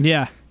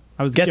 Yeah,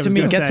 get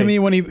to me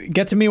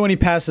when he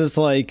passes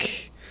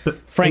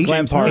Frank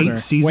Lampard, 8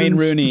 seasons Wayne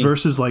Rooney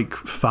versus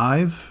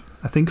 5.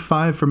 I think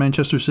 5 for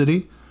Manchester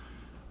City.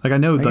 I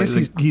know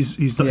that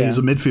he's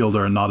a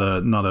midfielder and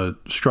not a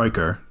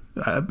striker.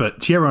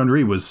 But Thierry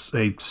Henry was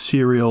a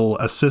serial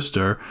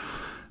assister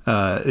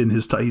in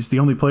his time. He's the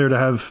only player to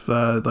have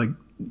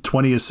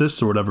 20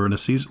 assists or whatever in a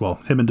season. Well,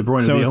 him and De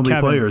Bruyne are the only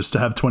players to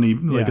have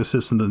 20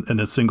 assists in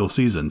a single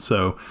season.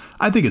 So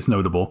I think it's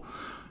notable.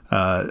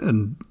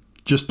 And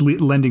just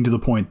lending to the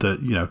point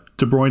that,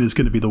 De Bruyne is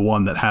going to be the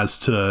one that has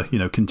to,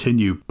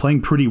 continue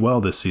playing pretty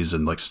well this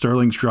season.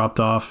 Sterling's dropped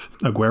off.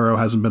 Aguero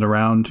hasn't been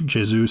around.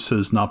 Jesus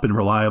has not been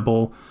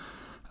reliable.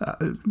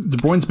 De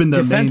Bruyne's been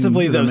their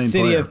defensively, main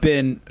City player. have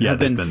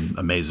been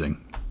amazing.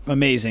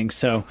 Amazing.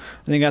 So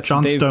I think that's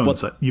John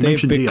Stones. You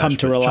mentioned Diaz,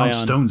 to rely John on.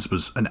 Stones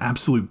was an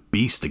absolute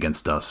beast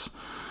against us.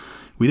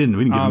 We didn't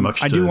give him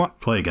much to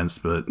play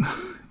against, but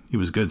he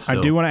was good still.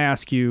 I do want to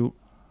ask you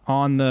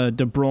on the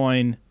De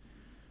Bruyne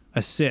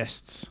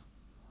assists.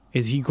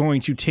 Is he going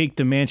to take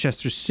the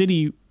Manchester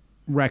City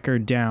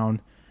record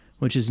down,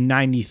 which is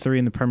 93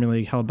 in the Premier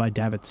League, held by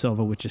David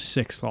Silva, which is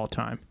 6th all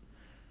time?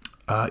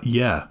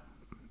 Yeah.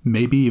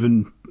 Maybe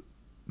even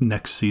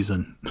next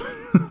season.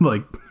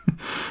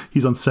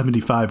 He's on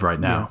 75 right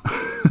now.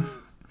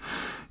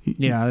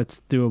 Yeah, it's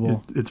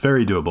doable. It's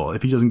very doable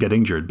if he doesn't get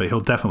injured, but he'll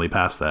definitely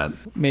pass that.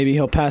 Maybe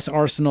he'll pass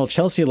Arsenal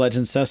Chelsea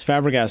legend Cesc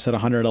Fabregas at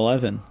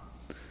 111.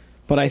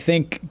 But I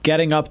think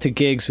getting up to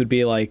Giggs would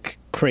be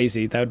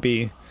crazy. That would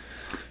be.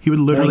 He would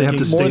literally have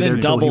to stay there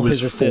until he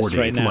was 40,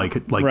 right now.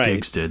 like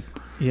Giggs did.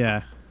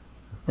 Yeah.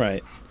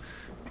 Right.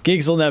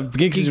 Giggs'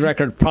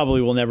 record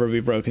probably will never be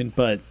broken,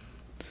 but.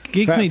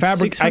 Giggs made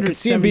I could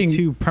see him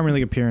being Premier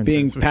League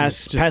appearances,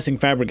 passing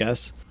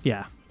Fabregas.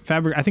 Yeah,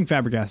 I think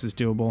Fabregas is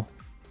doable.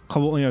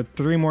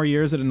 3 more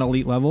years at an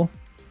elite level.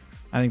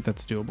 I think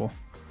that's doable.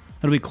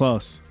 It'll be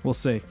close. We'll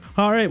see.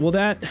 All right. Well,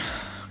 that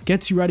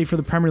gets you ready for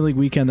the Premier League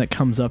weekend that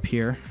comes up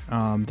here.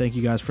 Thank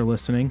you guys for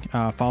listening.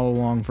 Follow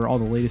along for all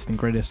the latest and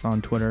greatest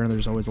on Twitter.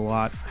 There's always a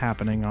lot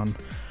happening on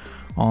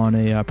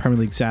a Premier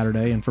League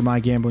Saturday. And for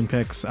my gambling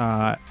picks,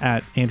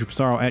 at Andrew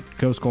Pissarro, at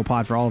Ghost Goal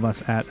Pod, for all of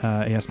us at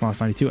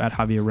ASMoss92, at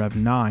Javier Rev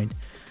 9.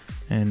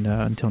 And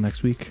until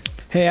next week.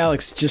 Hey,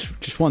 Alex,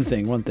 just one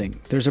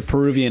thing. There's a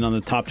Peruvian on the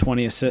top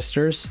 20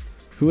 assisters.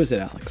 Who is it,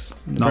 Alex?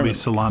 Navi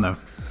Solano.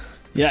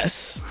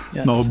 Yes.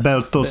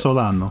 Norberto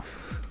Solano.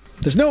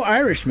 There's no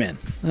Irishman.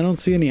 I don't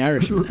see any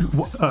Irishmen.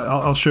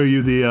 I'll show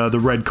you the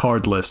red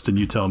card list, and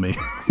you tell me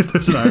if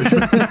there's an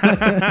Irishman.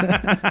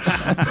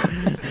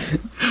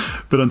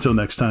 But until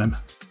next time.